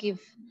DKA to give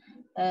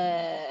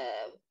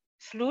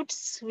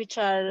fluids which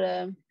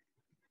are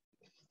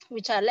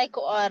like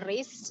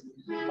ORS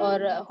or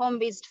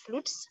home-based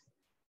fluids,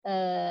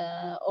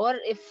 or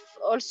if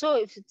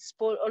it's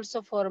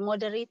also for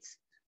moderate,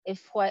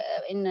 if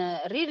in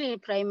really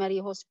primary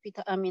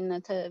hospital,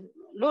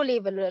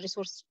 low-level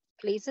resource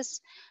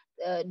places,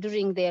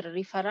 during their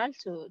referral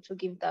to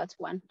give that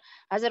one.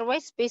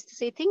 Otherwise, based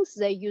settings,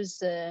 they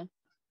use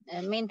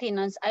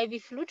maintenance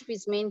IV fluid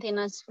with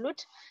maintenance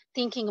fluid,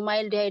 thinking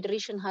mild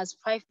dehydration has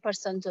 5%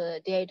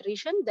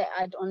 dehydration, they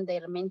add on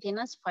their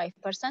maintenance 5%.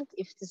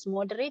 If it is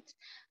moderate,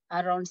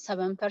 around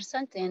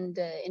 7%, and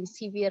in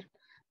severe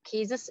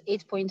cases,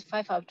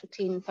 8.5 up to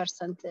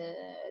 10%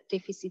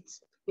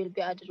 deficits will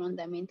be added on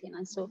the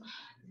maintenance. So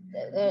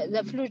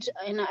the fluid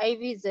in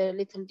IV is a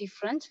little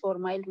different for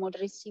mild,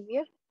 moderate,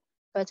 severe,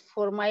 but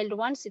for mild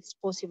ones, it's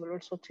possible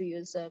also to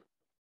use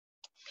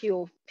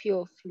pure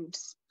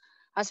fluids.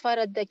 As far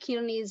as the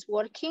kidney is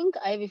working,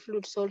 IV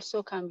fluids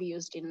also can be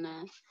used in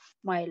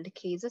mild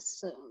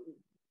cases,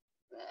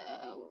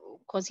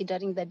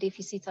 considering the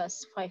deficit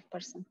as 5%.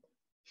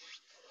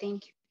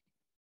 Thank you.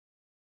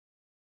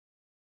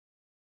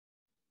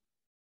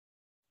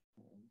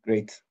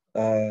 Great.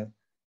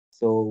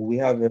 So we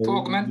have to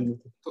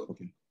augment.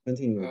 Okay,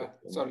 continue.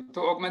 To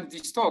augment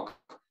this talk,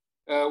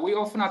 we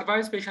often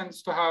advise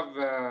patients to have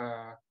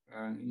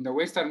in the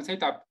Western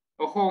setup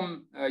a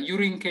home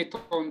urine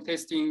ketone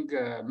testing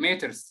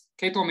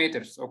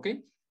ketometers.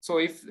 Okay, so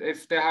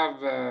if they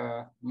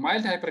have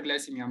mild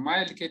hyperglycemia,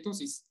 mild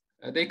ketosis,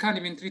 they can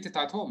even treat it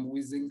at home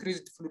with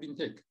increased fluid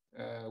intake,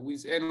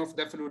 with any of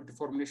the fluid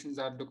formulations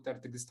that Dr.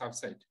 Tigist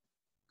said.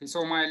 Okay,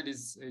 so mild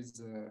is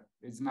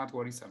not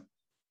worrisome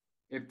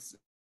if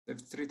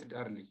it's treated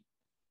early.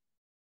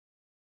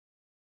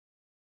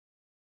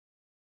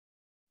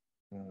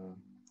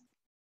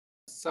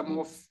 Some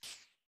of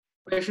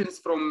questions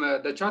from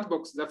the chat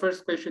box. The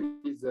first question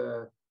is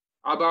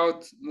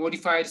about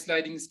modified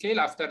sliding scale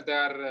after they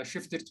are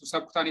shifted to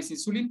subcutaneous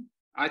insulin.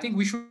 I think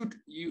we should,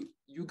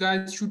 you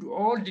guys should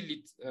all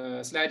delete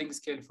sliding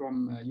scale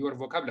from your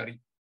vocabulary.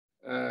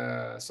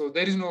 So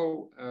there is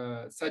no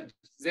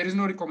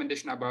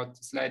recommendation about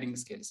sliding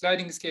scale.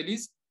 Sliding scale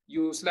is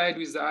you slide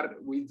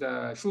with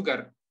the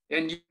sugar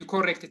and you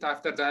correct it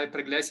after the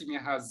hyperglycemia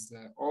has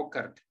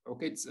occurred.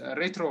 Okay, it's a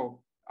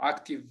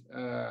retroactive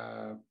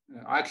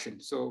action.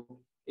 So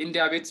in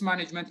diabetes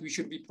management, we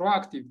should be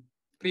proactive,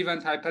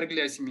 prevent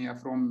hyperglycemia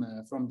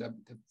from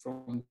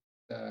the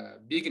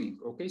beginning.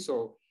 Okay,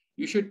 so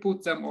you should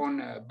put them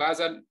on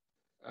basal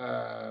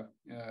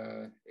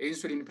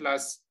insulin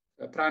plus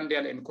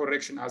prandial and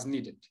correction as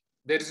needed.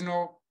 There is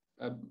no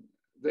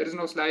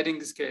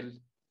sliding scale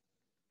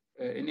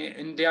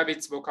in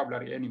diabetes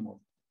vocabulary anymore.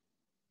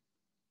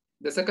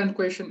 The second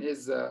question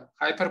is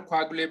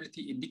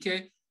hypercoagulability in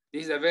DKA.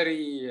 This is a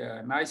very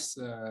nice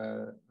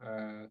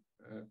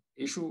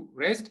issue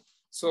raised.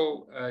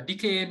 So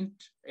DKA and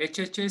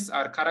HHS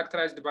are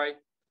characterized by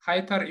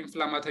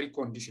hyperinflammatory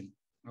condition.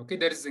 Okay,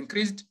 there is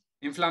increased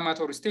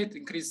inflammatory state,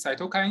 increased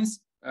cytokines.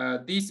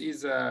 This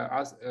is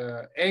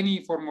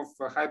any form of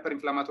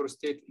hyperinflammatory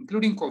state,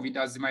 including COVID,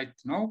 as you might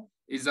know,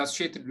 is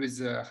associated with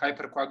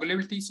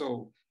hypercoagulability.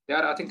 So they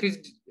are at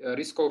increased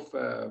risk of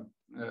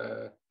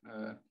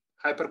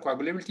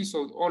hypercoagulability.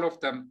 So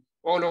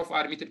all of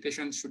our admitted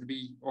patients should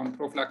be on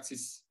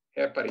prophylaxis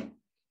heparin.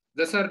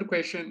 The third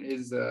question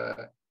is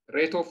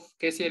rate of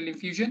KCl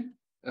infusion.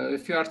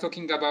 If you are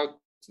talking about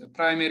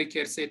primary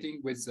care setting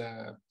with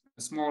a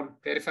small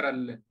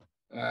peripheral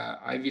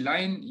IV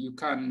line, you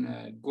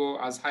can go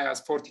as high as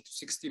 40 to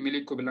 60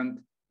 milliequivalent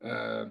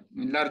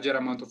in larger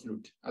amount of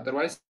fluid.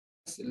 Otherwise,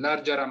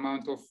 larger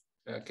amount of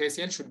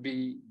KCl should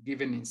be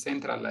given in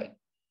central line.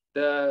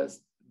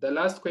 The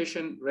last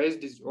question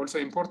raised is also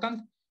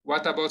important.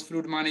 What about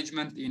fluid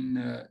management in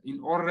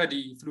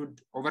already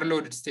fluid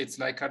overloaded states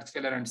like heart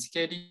failure and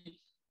CKD?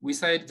 We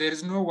said there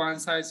is no one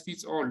size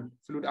fits all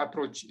fluid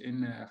approach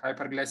in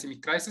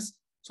hyperglycemic crisis.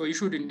 So you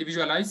should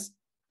individualize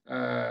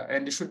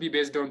and it should be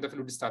based on the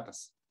fluid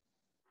status.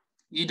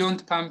 You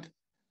don't pump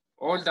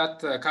all that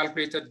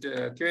calculated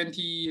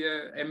 20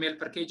 ml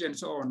per kg and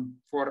so on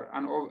for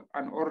an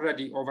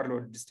already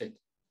overloaded state.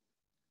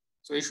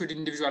 So you should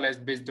individualize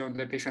based on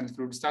the patient's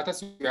fluid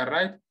status. You are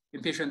right.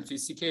 In patients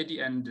with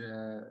CKD and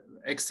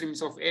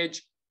extremes of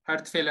age,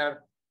 heart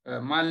failure,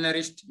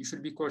 malnourished, you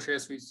should be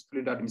cautious with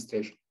fluid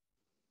administration.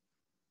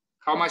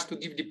 How much to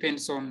give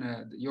depends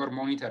on your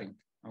monitoring,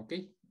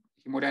 okay?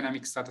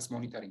 Hemodynamic status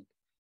monitoring.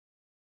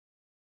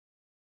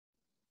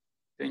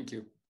 Thank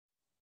you.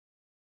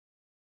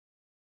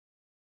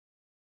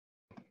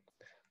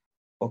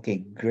 Okay,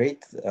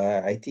 great.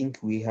 I think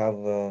we have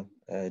a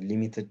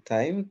limited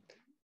time.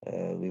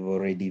 We've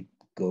already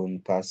gone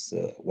past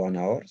 1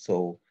 hour.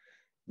 So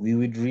we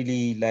would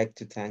really like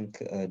to thank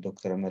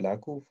Dr.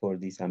 Melaku for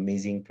this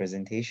amazing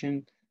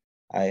presentation.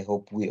 I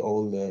hope we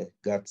all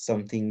got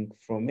something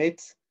from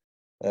it.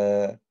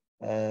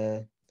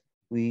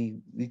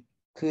 We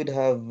could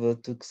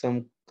have took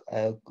some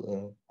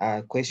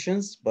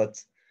questions,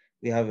 but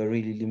we have a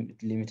really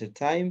limited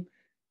time.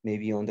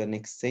 Maybe on the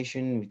next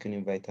session, we can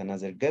invite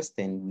another guest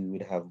and we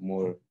would have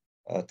more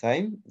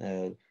time.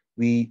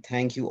 We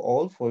thank you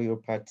all for your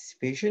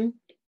participation.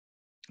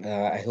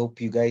 I hope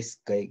you guys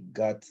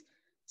got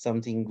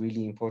something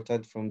really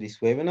important from this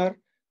webinar.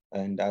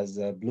 And as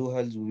Blue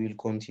Health, we will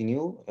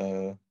continue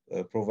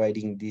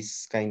providing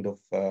this kind of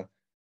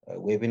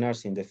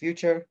webinars in the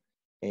future.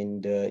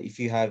 And if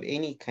you have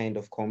any kind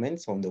of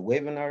comments on the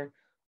webinar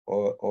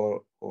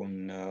or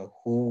on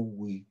who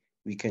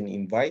we can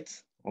invite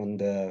on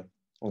the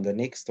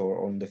next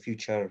or on the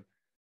future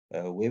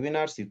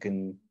webinars, you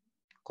can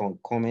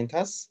comment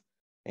us.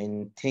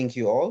 And thank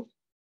you all.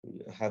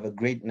 Have a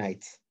great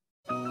night.